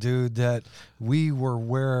forget, dude, that we were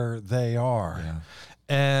where they are. Yeah.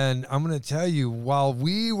 And I'm going to tell you, while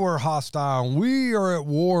we were hostile and we are at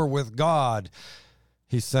war with God,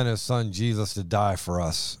 he sent his son Jesus to die for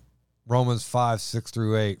us. Romans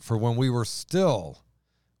 5:6-8. For when we were still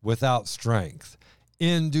without strength,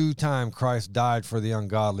 in due time Christ died for the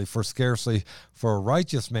ungodly. For scarcely for a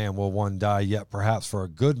righteous man will one die, yet perhaps for a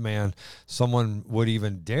good man someone would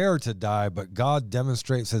even dare to die. But God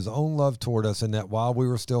demonstrates his own love toward us in that while we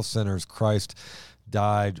were still sinners, Christ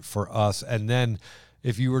died for us. And then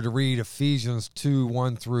if you were to read Ephesians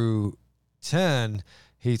 2:1-10,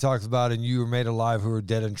 he talks about, and you were made alive who were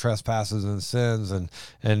dead in trespasses and sins,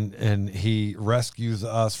 and he rescues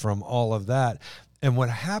us from all of that. And what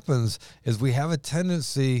happens is we have a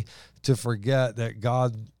tendency to forget that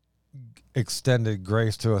God extended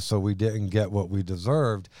grace to us so we didn't get what we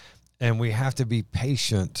deserved, and we have to be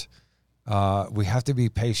patient. We have to be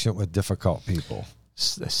patient with difficult people.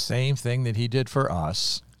 It's the same thing that he did for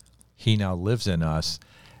us. He now lives in us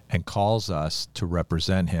and calls us to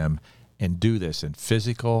represent him and do this in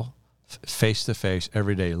physical, face-to-face,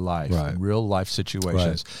 everyday life, Right. real life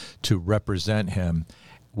situations, to represent him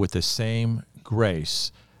with the same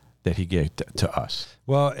grace that he gave to us.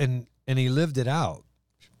 Well, and he lived it out.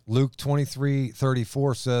 Luke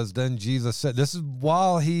 23:34 says, then Jesus said, this is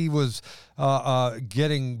while he was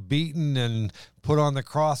getting beaten and put on the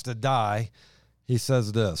cross to die. He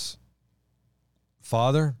says this,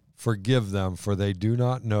 Father, forgive them, for they do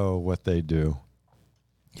not know what they do.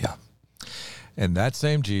 Yeah. And that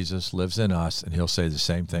same Jesus lives in us, and he'll say the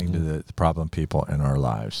same thing to the problem people in our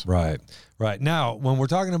lives. Right. Now, when we're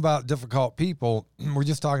talking about difficult people, we're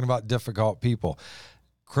just talking about difficult people.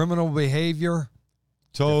 Criminal behavior,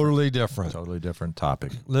 totally different. Totally different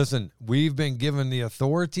topic. Listen, we've been given the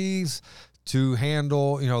authorities to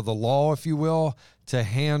handle, the law, if you will, to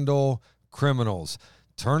handle criminals.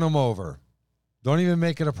 Turn them over. Don't even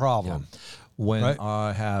make it a problem. Yeah. When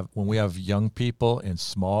right? when we have young people in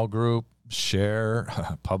small group share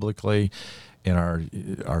publicly in our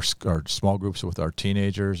small groups with our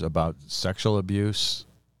teenagers about sexual abuse,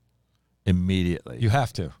 immediately. You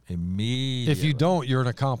have to. Immediately. If you don't, you're an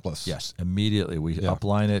accomplice. Yes, immediately. We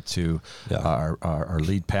upline it to our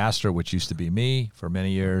lead pastor, which used to be me for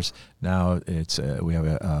many years. Now it's we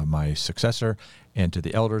have my successor, and to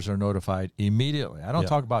the elders are notified immediately. I don't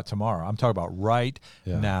talk about tomorrow. I'm talking about right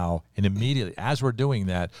now and immediately. As we're doing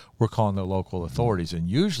that, we're calling the local authorities, and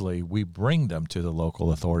usually we bring them to the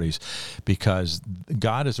local authorities because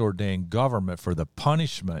God has ordained government for the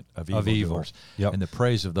punishment of evil. And the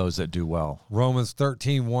praise of those that do well. Romans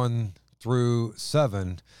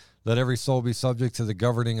 13:1-7. Let every soul be subject to the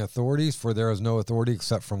governing authorities, for there is no authority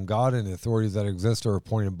except from God, and the authorities that exist are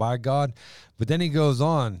appointed by God. But then he goes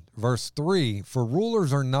on, verse 3, for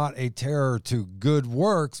rulers are not a terror to good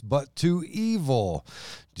works, but to evil.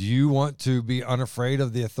 Do you want to be unafraid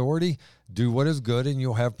of the authority? Do what is good, and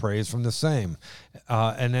you'll have praise from the same.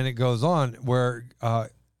 And then it goes on where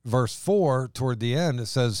verse 4, toward the end, it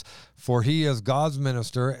says, for he is God's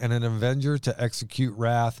minister and an avenger to execute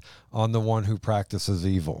wrath on the one who practices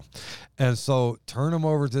evil. And so turn them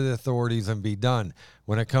over to the authorities and be done.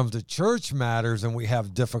 When it comes to church matters and we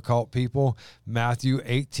have difficult people, Matthew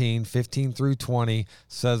 18:15-20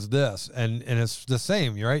 says this, and it's the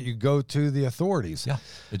same, right? You go to the authorities. Yeah,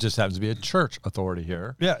 it just happens to be a church authority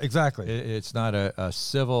here. Yeah, exactly. It's not a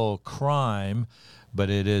civil crime, but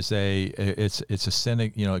it's a sin,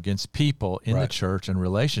 against people in the church and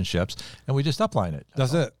relationships, and we just upline it.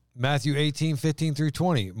 That's it. Matthew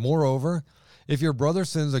 18:15-20. Moreover, if your brother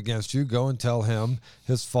sins against you, go and tell him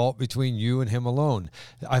his fault between you and him alone.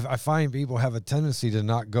 I find people have a tendency to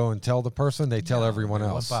not go and tell the person; they tell everyone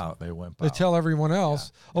else. They wimp out. They tell everyone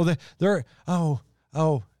else. Yeah. Oh,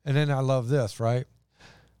 and then I love this, right?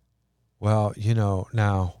 Well,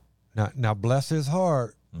 now bless his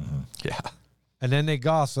heart. Mm-hmm. Yeah. And then they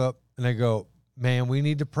gossip and they go, man, we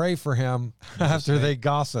need to pray for him after they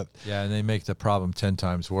gossip. Yeah, and they make the problem 10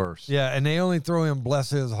 times worse. Yeah, and they only throw in bless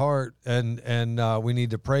his heart, and we need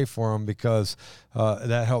to pray for him because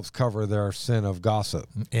that helps cover their sin of gossip.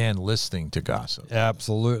 And listening to gossip.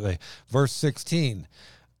 Absolutely. Verse 16.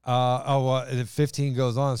 15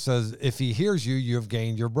 goes on, says, if he hears you, you have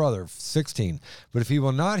gained your brother. 16. But if he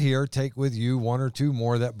will not hear, take with you one or two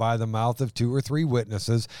more, that by the mouth of 2 or 3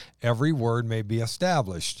 witnesses every word may be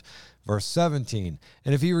established. Verse 17.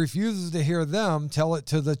 And if he refuses to hear them, tell it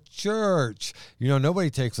to the church. Nobody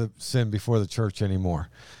takes a sin before the church anymore.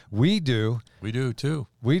 We do. We do too.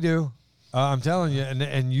 We do. I'm telling you.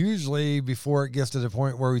 And usually before it gets to the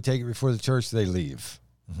point where we take it before the church, they leave.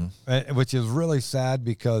 Mm-hmm. Which is really sad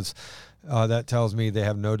because that tells me they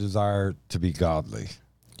have no desire to be godly.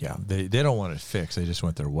 Yeah, they don't want it fixed. They just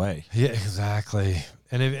want their way. Yeah, exactly.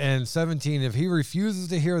 And 17, if he refuses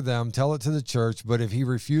to hear them, tell it to the church. But if he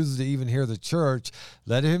refuses to even hear the church,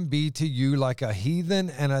 let him be to you like a heathen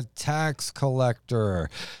and a tax collector.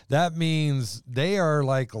 That means they are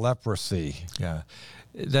like leprosy. Yeah.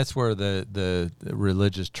 That's where the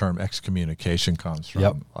religious term excommunication comes from.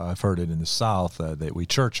 Yep. I've heard it in the South that we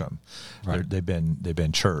church them. Right. They've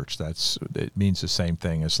been churched. It means the same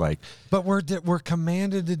thing as like. But we're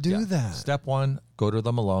commanded to do that. Step 1, go to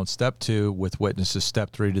them alone. Step 2, with witnesses.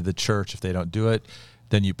 Step 3, to the church. If they don't do it,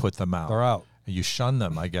 then you put them out. They're out. You shun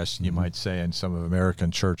them, I guess you might say, in some of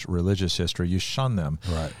American church religious history. You shun them,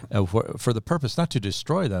 right? For the purpose not to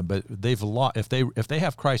destroy them, but they've lost. If they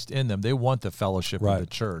have Christ in them, they want the fellowship of the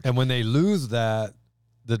church. And when they lose that,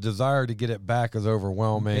 the desire to get it back is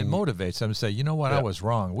overwhelming. It motivates them to say, "You know what? I was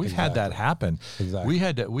wrong." We've had that happen. Exactly.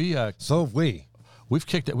 So have we. We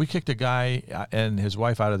kicked a guy and his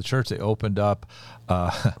wife out of the church. They opened up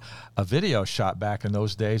a video shot back in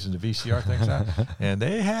those days in the VCR things, and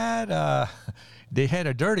they had they had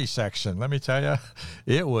a dirty section. Let me tell you,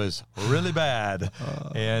 it was really bad.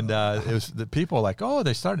 And it was the people like, oh,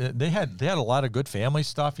 they had a lot of good family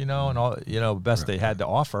stuff, and all, best they had to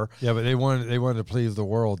offer. Yeah, but they wanted to please the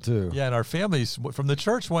world too. Yeah, and our families from the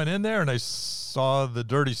church went in there and they saw the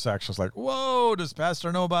dirty section. I was like, whoa, does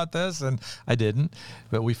Pastor know about this? And I didn't,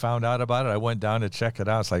 but we found out about it. I went down to check it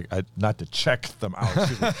out. It's like, not to check them out,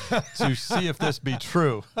 to see if this be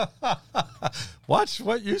true. Watch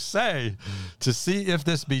what you say to see if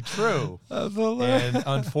this be true. And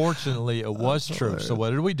unfortunately, it was true. So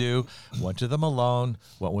what did we do? Went to them alone,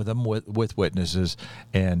 went with them with witnesses,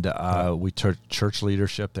 and we took church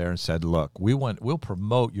leadership there and said, look, we'll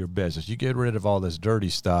promote your business. You get rid of all this dirty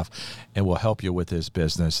stuff, and we'll help you with this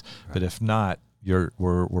business. But if not,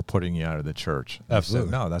 we're putting you out of the church. Absolutely.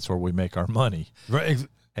 Said, no, that's where we make our money. Right.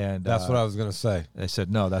 And that's what I was going to say. They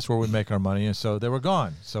said, no, that's where we make our money. And so they were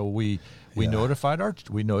gone. So we notified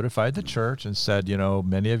the church and said,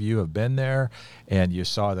 many of you have been there and you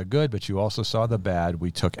saw the good, but you also saw the bad.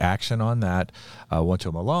 We took action on that, went to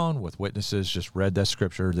them alone with witnesses, just read that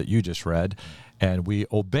scripture that you just read, and we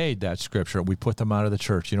obeyed that scripture. We put them out of the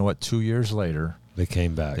church. You know what? 2 years later, they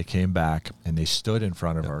came back. They came back and they stood in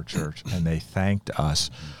front of our church and they thanked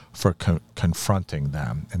us for confronting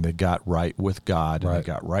them, and they got right with God, and they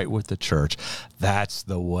got right with the church. That's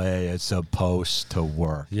the way it's supposed to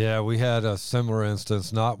work. Yeah, we had a similar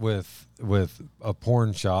instance, not with a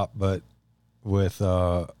porn shop, but with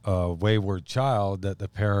a wayward child that the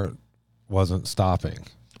parent wasn't stopping.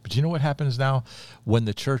 But you know what happens now? When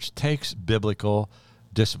the church takes biblical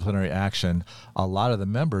disciplinary action, a lot of the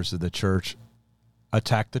members of the church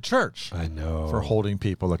attack the church. I know. For holding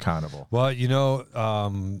people accountable. Well,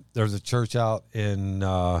 there's a church out in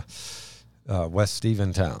West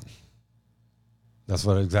Steventown. That's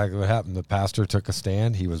exactly what happened. The pastor took a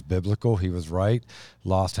stand. He was biblical. He was right.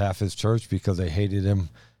 Lost half his church because they hated him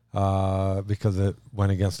because it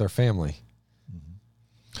went against their family.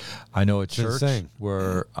 I know a church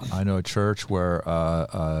where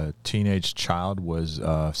a teenage child was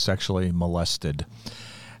sexually molested.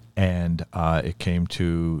 And it came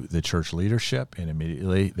to the church leadership, and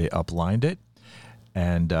immediately they uplined it,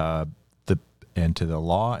 and to the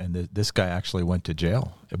law. And this guy actually went to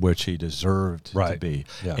jail, which he deserved to be.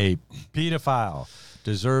 Yeah. A pedophile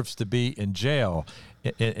deserves to be in jail.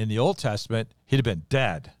 In the Old Testament, he'd have been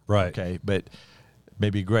dead. Right. Okay, but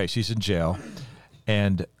maybe grace. He's in jail,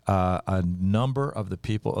 and a number of the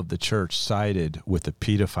people of the church sided with the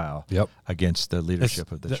pedophile against the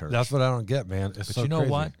leadership of the church. That's what I don't get, man. It's but so you know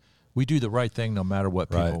crazy. what? We do the right thing no matter what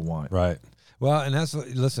people want. Right. Well, and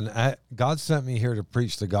listen, God sent me here to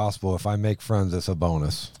preach the gospel. If I make friends, it's a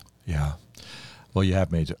bonus. Yeah. Well, you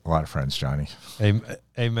have made a lot of friends, Johnny.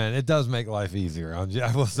 Amen. It does make life easier.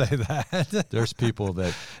 I will say that. There's people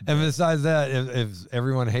that... And besides that, if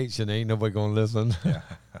everyone hates you, ain't nobody going to listen. Yeah.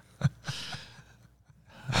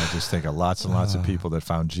 I just think of lots and lots of people that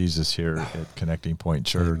found Jesus here at Connecting Point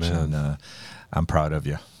Church. Amen. And I'm proud of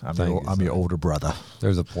you. I'm your older brother.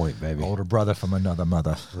 There's a point, baby. Older brother from another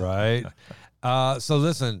mother. Right. So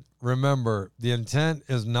listen, remember, the intent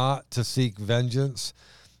is not to seek vengeance,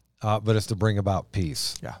 but it's to bring about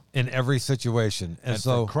peace. Yeah. In every situation. And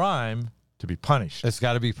so crime to be punished. It's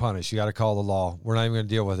got to be punished. You got to call the law. We're not even going to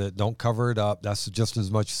deal with it. Don't cover it up. That's just as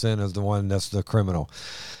much sin as the one that's the criminal.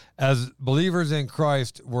 As believers in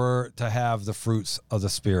Christ, we're to have the fruits of the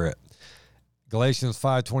Spirit. Galatians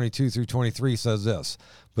 5:22-23 says this,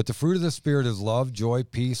 but the fruit of the Spirit is love, joy,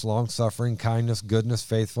 peace, long-suffering, kindness, goodness,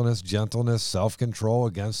 faithfulness, gentleness, self-control.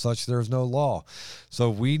 Against such there is no law.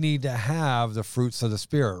 So we need to have the fruits of the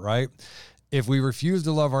Spirit, right? If we refuse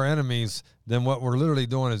to love our enemies, then what we're literally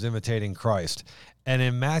doing is imitating Christ. And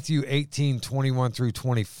in Matthew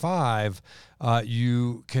 18:21-25,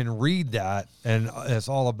 you can read that, and it's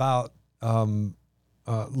all about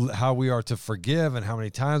how we are to forgive and how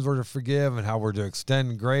many times we're to forgive and how we're to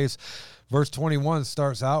extend grace. Verse 21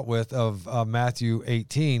 starts out with Matthew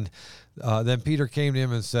 18. Then Peter came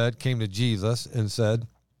to Jesus and said,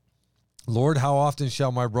 Lord, how often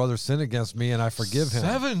shall my brother sin against me and I forgive him?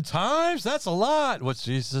 7 times? That's a lot. What's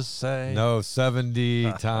Jesus say? No,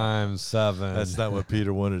 70 times 7. That's not what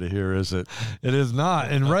Peter wanted to hear, is it? It is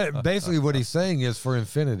not. And basically what he's saying is for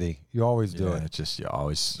infinity. You always do it. It's just you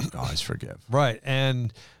always forgive. Right.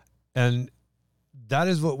 And that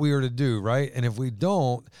is what we are to do, right? And if we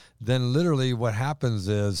don't, then literally what happens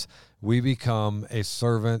is we become a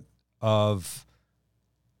servant of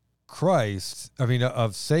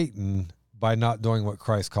of Satan by not doing what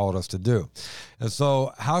Christ called us to do. And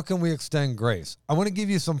so how can we extend grace? I want to give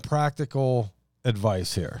you some practical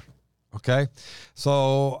advice here. Okay.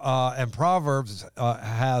 So, and Proverbs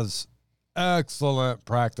has Excellent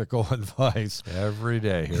practical advice. Every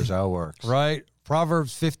day. Here's how it works. Right?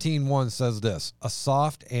 Proverbs 15:1 says this: a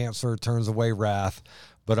soft answer turns away wrath,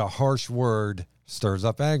 but a harsh word stirs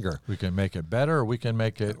up anger. We can make it better or we can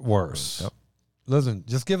make it Worse. Yep. Listen,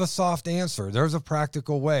 just give a soft answer. There's a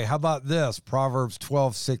practical way. How about this? Proverbs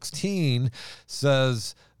 12:16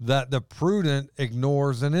 says that the prudent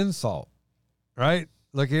ignores an insult. Right?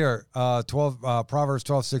 Look here, Proverbs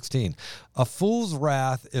 12:16. A fool's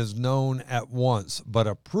wrath is known at once, but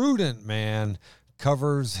a prudent man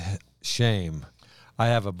covers shame. I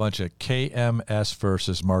have a bunch of KMS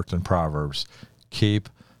verses marked in Proverbs. Keep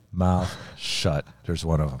mouth shut. There's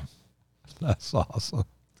one of them. That's awesome.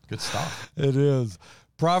 Good stuff. It is.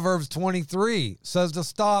 Proverbs 23 says to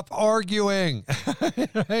stop arguing.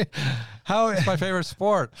 How? It's my favorite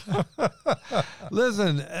sport.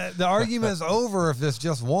 Listen, the argument is over if it's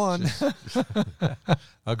just one.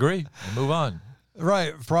 Agree. Move on.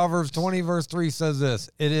 Right. Proverbs 20 verse 3 says this: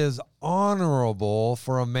 it is honorable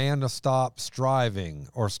for a man to stop striving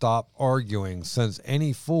or stop arguing, since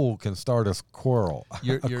any fool can start a quarrel.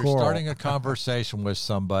 You're quarrel. starting a conversation with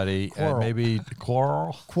somebody and maybe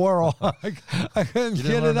quarrel. I couldn't You get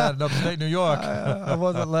didn't learn it that out. in upstate New York. I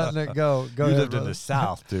wasn't letting it go. Go You ahead, lived in brother. the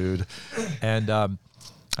South, dude. And I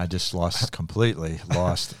just completely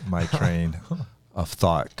lost my train of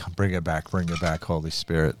thought. Bring it back, Holy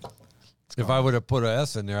Spirit. If I would have put an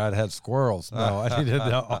S in there, I'd had squirrels. No, I needed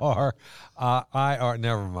the R. I-R.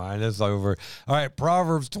 Never mind. It's over. All right.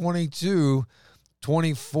 Proverbs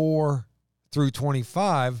 22:24 through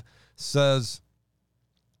 25 says,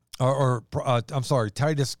 I'm sorry,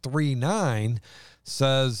 Titus 3:9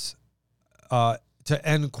 says to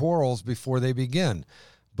end quarrels before they begin.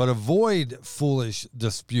 But avoid foolish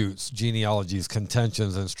disputes, genealogies,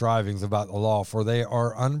 contentions, and strivings about the law, for they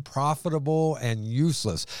are unprofitable and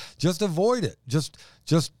useless. Just avoid it. Just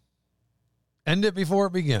end it before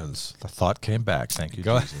it begins. The thought came back. Thank you,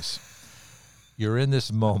 Jesus. You're in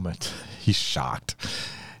this moment. He's shocked.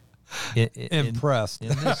 Impressed.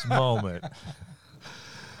 In this moment.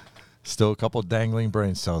 Still a couple dangling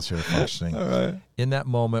brain cells here functioning. All right. In that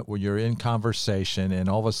moment where you're in conversation and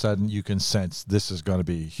all of a sudden you can sense this is going to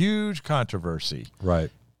be huge controversy. Right.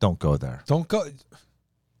 Don't go there. Don't go.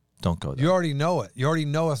 Don't go there. You already know it. You already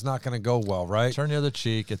know it's not going to go well, right? Turn the other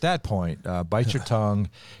cheek. At that point, bite your tongue,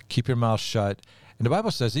 keep your mouth shut. And the Bible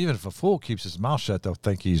says even if a fool keeps his mouth shut, they'll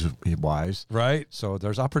think he's wise. Right. So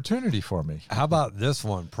there's opportunity for me. How about this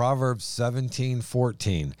one? Proverbs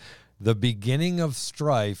 17:14. The beginning of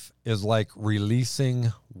strife is like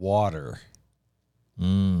releasing water.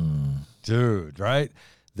 Dude, right?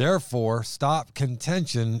 Therefore, stop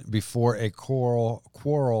contention before a quarrel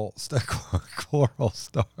starts.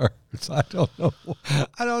 I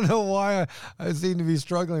don't know why I seem to be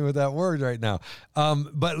struggling with that word right now.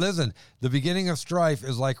 But listen, the beginning of strife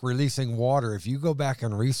is like releasing water. If you go back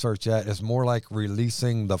and research that, it's more like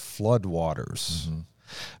releasing the flood waters. Mm-hmm.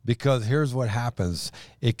 Because here's what happens.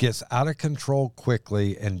 It gets out of control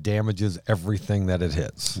quickly and damages everything that it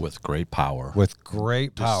hits. With great power. With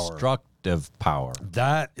great power. Destructive power.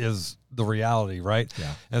 That is the reality, right?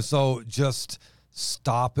 Yeah. And so just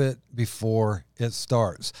stop it before it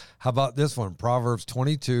starts. How about this one? Proverbs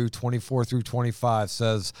 22:24 through 25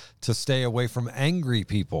 says to stay away from angry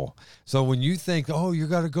people. So when you think, oh, you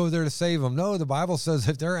got to go there to save them. No, the Bible says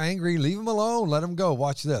if they're angry, leave them alone. Let them go.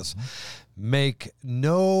 Watch this. Make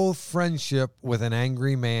no friendship with an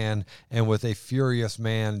angry man, and with a furious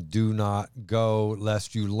man do not go,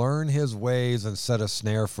 lest you learn his ways and set a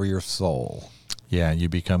snare for your soul. Yeah, you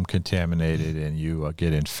become contaminated and you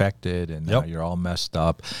get infected, and now you're all messed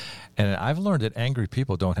up. And I've learned that angry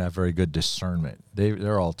people don't have very good discernment.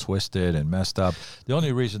 They're all twisted and messed up. The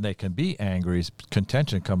only reason they can be angry is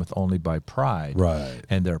contention cometh only by pride. Right.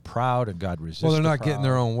 And they're proud, and God resists. Well, they're not getting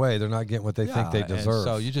their own way. They're not getting what they think they deserve. And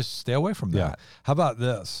so you just stay away from that. How about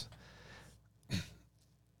this?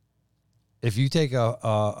 If you take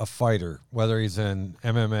a fighter, whether he's in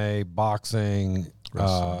MMA, boxing,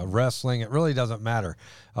 wrestling, it really doesn't matter.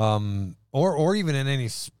 Or even in any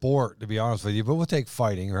sport, to be honest with you, but we'll take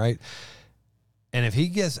fighting, right? And if he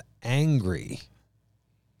gets angry,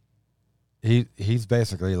 he's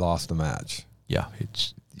basically lost the match. Yeah.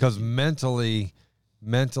 Because mentally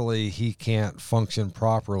he can't function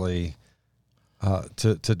properly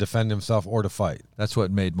to defend himself or to fight. That's what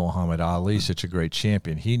made Muhammad Ali such a great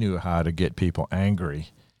champion. He knew how to get people angry.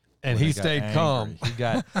 And he stayed calm.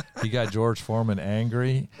 He got George Foreman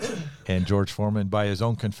angry, and George Foreman, by his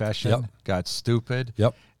own confession, got stupid.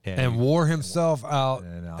 Yep. and wore himself out,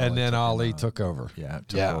 and then Ali took over. Yeah,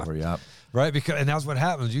 took over. Yeah, right. And that's what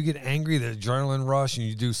happens. You get angry, the adrenaline rush, and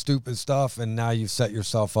you do stupid stuff, and now you've set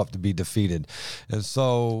yourself up to be defeated. And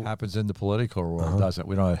so happens in the political world, doesn't it?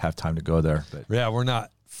 We don't have time to go there. But yeah, we're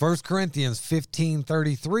not. 1 Corinthians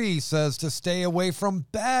 15:33 says to stay away from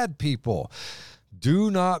bad people. Do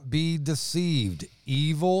not be deceived.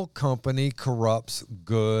 Evil company corrupts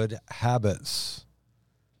good habits.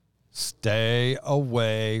 Stay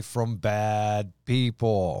away from bad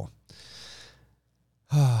people.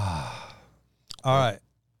 All right.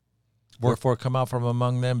 Wherefore come out from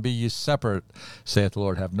among them, be ye separate, saith the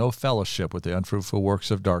Lord. Have no fellowship with the unfruitful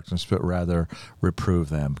works of darkness, but rather reprove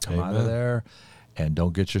them. Come out of there and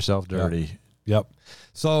don't get yourself dirty. Yep.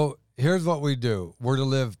 So here's what we do. We're to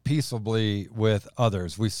live peaceably with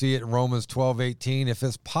others. We see it in Romans 12:18. If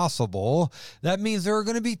it's possible, that means there are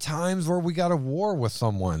going to be times where we got a war with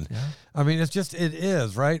someone. Yeah. I mean, it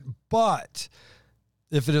is, right? But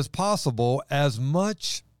if it is possible, as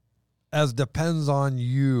much as depends on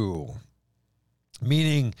you,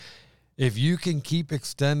 meaning if you can keep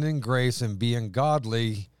extending grace and being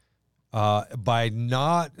godly by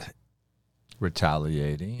not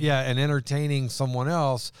retaliating, and entertaining someone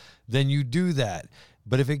else, then you do that.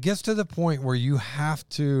 But if it gets to the point where you have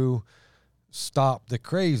to stop the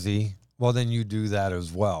crazy, well, then you do that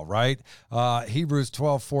as well, right? Hebrews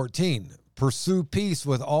 12:14. Pursue peace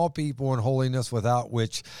with all people and holiness, without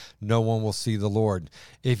which no one will see the Lord.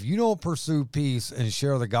 If you don't pursue peace and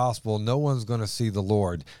share the gospel, no one's going to see the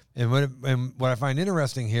Lord. And what I find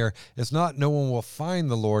interesting here, it's not no one will find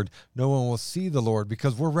the Lord, no one will see the Lord,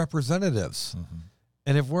 because we're representatives. Mm-hmm.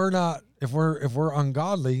 And if we're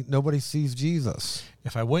ungodly, nobody sees Jesus.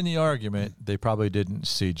 If I win the argument, they probably didn't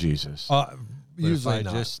see Jesus. Usually if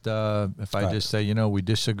I not. just say, we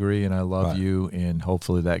disagree and I love you, and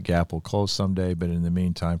hopefully that gap will close someday, but in the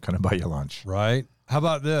meantime, can I buy you lunch? Right. How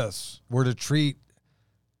about this? We're to treat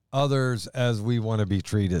others as we want to be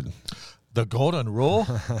treated. The golden rule?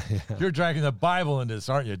 You're dragging the Bible into this,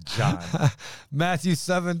 aren't you, John? Matthew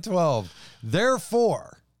 7:12.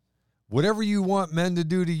 Therefore, whatever you want men to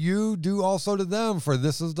do to you, do also to them, for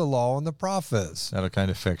this is the law and the prophets. That'll kind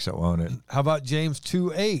of fix it, won't it? How about James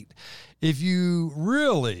 2:8? If you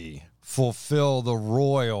really fulfill the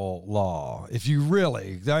royal law,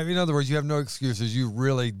 in other words, you have no excuses, you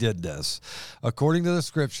really did this. According to the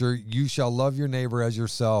scripture, you shall love your neighbor as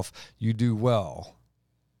yourself, you do well.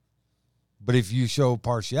 But if you show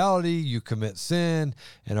partiality, you commit sin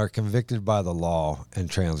and are convicted by the law and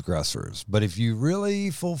transgressors. But if you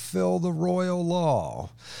really fulfill the royal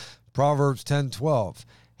law, Proverbs 10:12,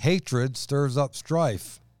 hatred stirs up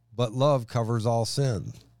strife, but love covers all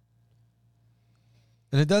sin.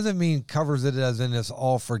 And it doesn't mean covers it as in it's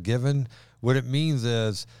all forgiven. What it means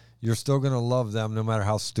is you're still going to love them no matter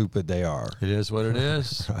how stupid they are. It is what it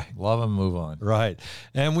is. Right. Love them, move on. Right.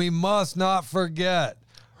 And we must not forget.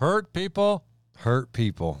 Hurt people.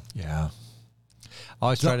 Yeah. I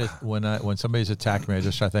always try to, when somebody's attacked me, I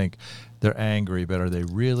just try to think they're angry, but are they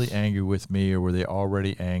really angry with me, or were they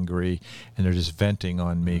already angry and they're just venting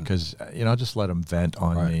on me? Because, I'll just let them vent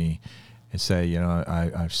on me and say,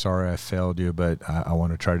 I'm sorry I failed you, but I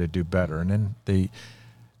want to try to do better. And then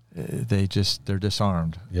they're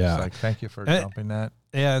disarmed. Yeah. It's like, thank you for dumping that.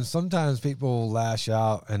 Yeah. And sometimes people lash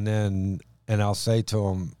out, and I'll say to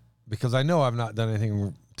them, because I know I've not done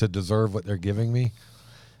anything to deserve what they're giving me.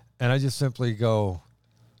 And I just simply go,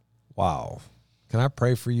 wow, can I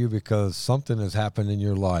pray for you? Because something has happened in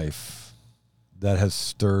your life that has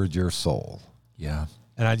stirred your soul. Yeah.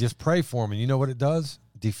 And I just pray for them. And you know what it does?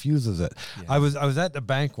 Diffuses it. Yeah. I was at the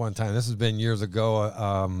bank one time. This has been years ago.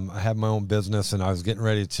 I had my own business, and I was getting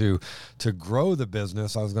ready to grow the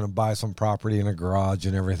business. I was going to buy some property in a garage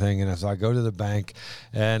and everything. And so I go to the bank,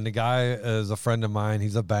 and the guy is a friend of mine.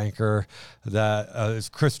 He's a banker that is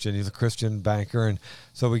Christian. He's a Christian banker. And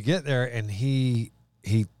so we get there, and he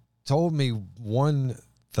told me one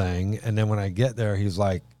thing, and then when I get there, he's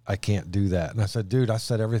like, I can't do that. And I said, dude, I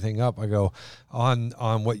set everything up. I go on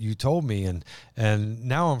what you told me. And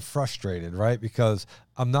now I'm frustrated, right? Because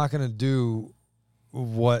I'm not going to do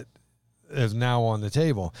what is now on the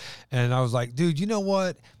table. And I was like, dude, you know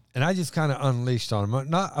what? And I just kind of unleashed on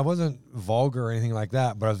him. I wasn't vulgar or anything like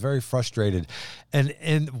that, but I was very frustrated.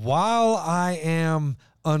 And while I am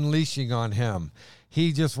unleashing on him,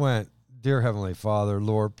 he just went, Dear Heavenly Father,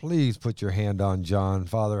 Lord, please put your hand on John.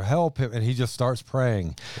 Father, help him. And he just starts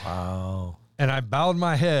praying. Wow. And I bowed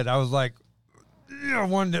my head. I was like,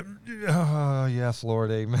 oh, yes,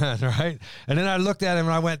 Lord, amen, right? And then I looked at him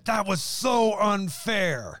and I went, that was so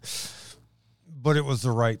unfair. but it was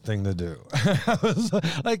the right thing to do. I was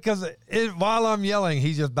like, because while I'm yelling,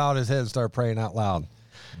 he just bowed his head and started praying out loud.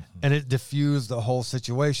 And it diffused the whole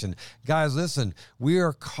situation. Guys, listen, we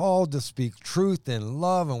are called to speak truth in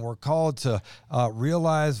love, and we're called to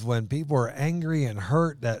realize when people are angry and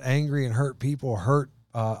hurt, that angry and hurt people hurt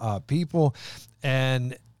people.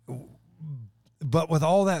 But with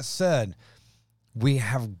all that said, we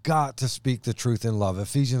have got to speak the truth in love.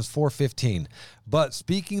 Ephesians 4:15. But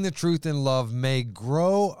speaking the truth in love may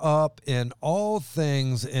grow up in all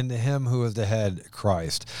things into him who is the head,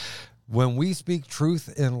 Christ. When we speak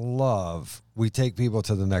truth in love, we take people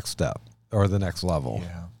to the next step or the next level.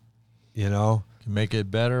 Yeah. You know? We can make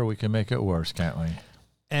it better. We can make it worse, can't we?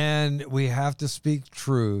 And we have to speak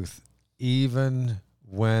truth even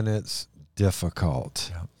when it's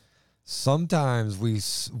difficult. Yep. Sometimes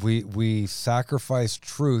we sacrifice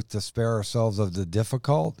truth to spare ourselves of the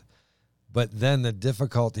difficult, but then the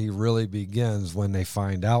difficulty really begins when they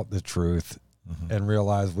find out the truth and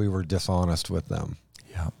realize we were dishonest with them.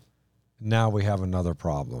 Yeah. Now we have another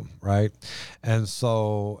problem, right? And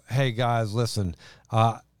so, hey guys, listen,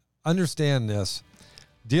 understand this.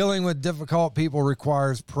 Dealing with difficult people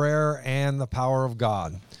requires prayer and the power of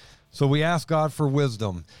God. So we ask God for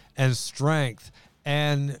wisdom and strength,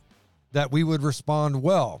 and that we would respond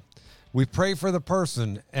well. We pray for the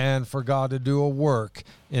person and for God to do a work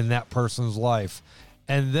in that person's life.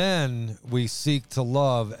 And then we seek to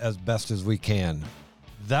love as best as we can.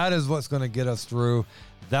 That is what's going to get us through.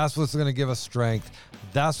 That's what's going to give us strength.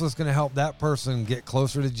 That's what's going to help that person get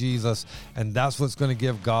closer to Jesus. And that's what's going to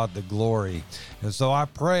give God the glory. And so I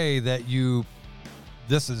pray that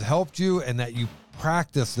this has helped you and that you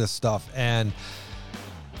practice this stuff and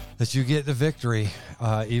that you get the victory,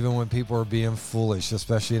 even when people are being foolish,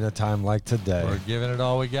 especially in a time like today. We're giving it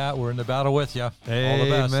all we got. We're in the battle with you. Amen, all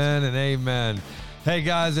the best. Amen and amen. Hey,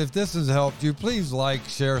 guys, if this has helped you, please like,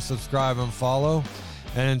 share, subscribe, and follow.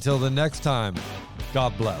 And until the next time,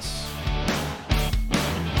 God bless.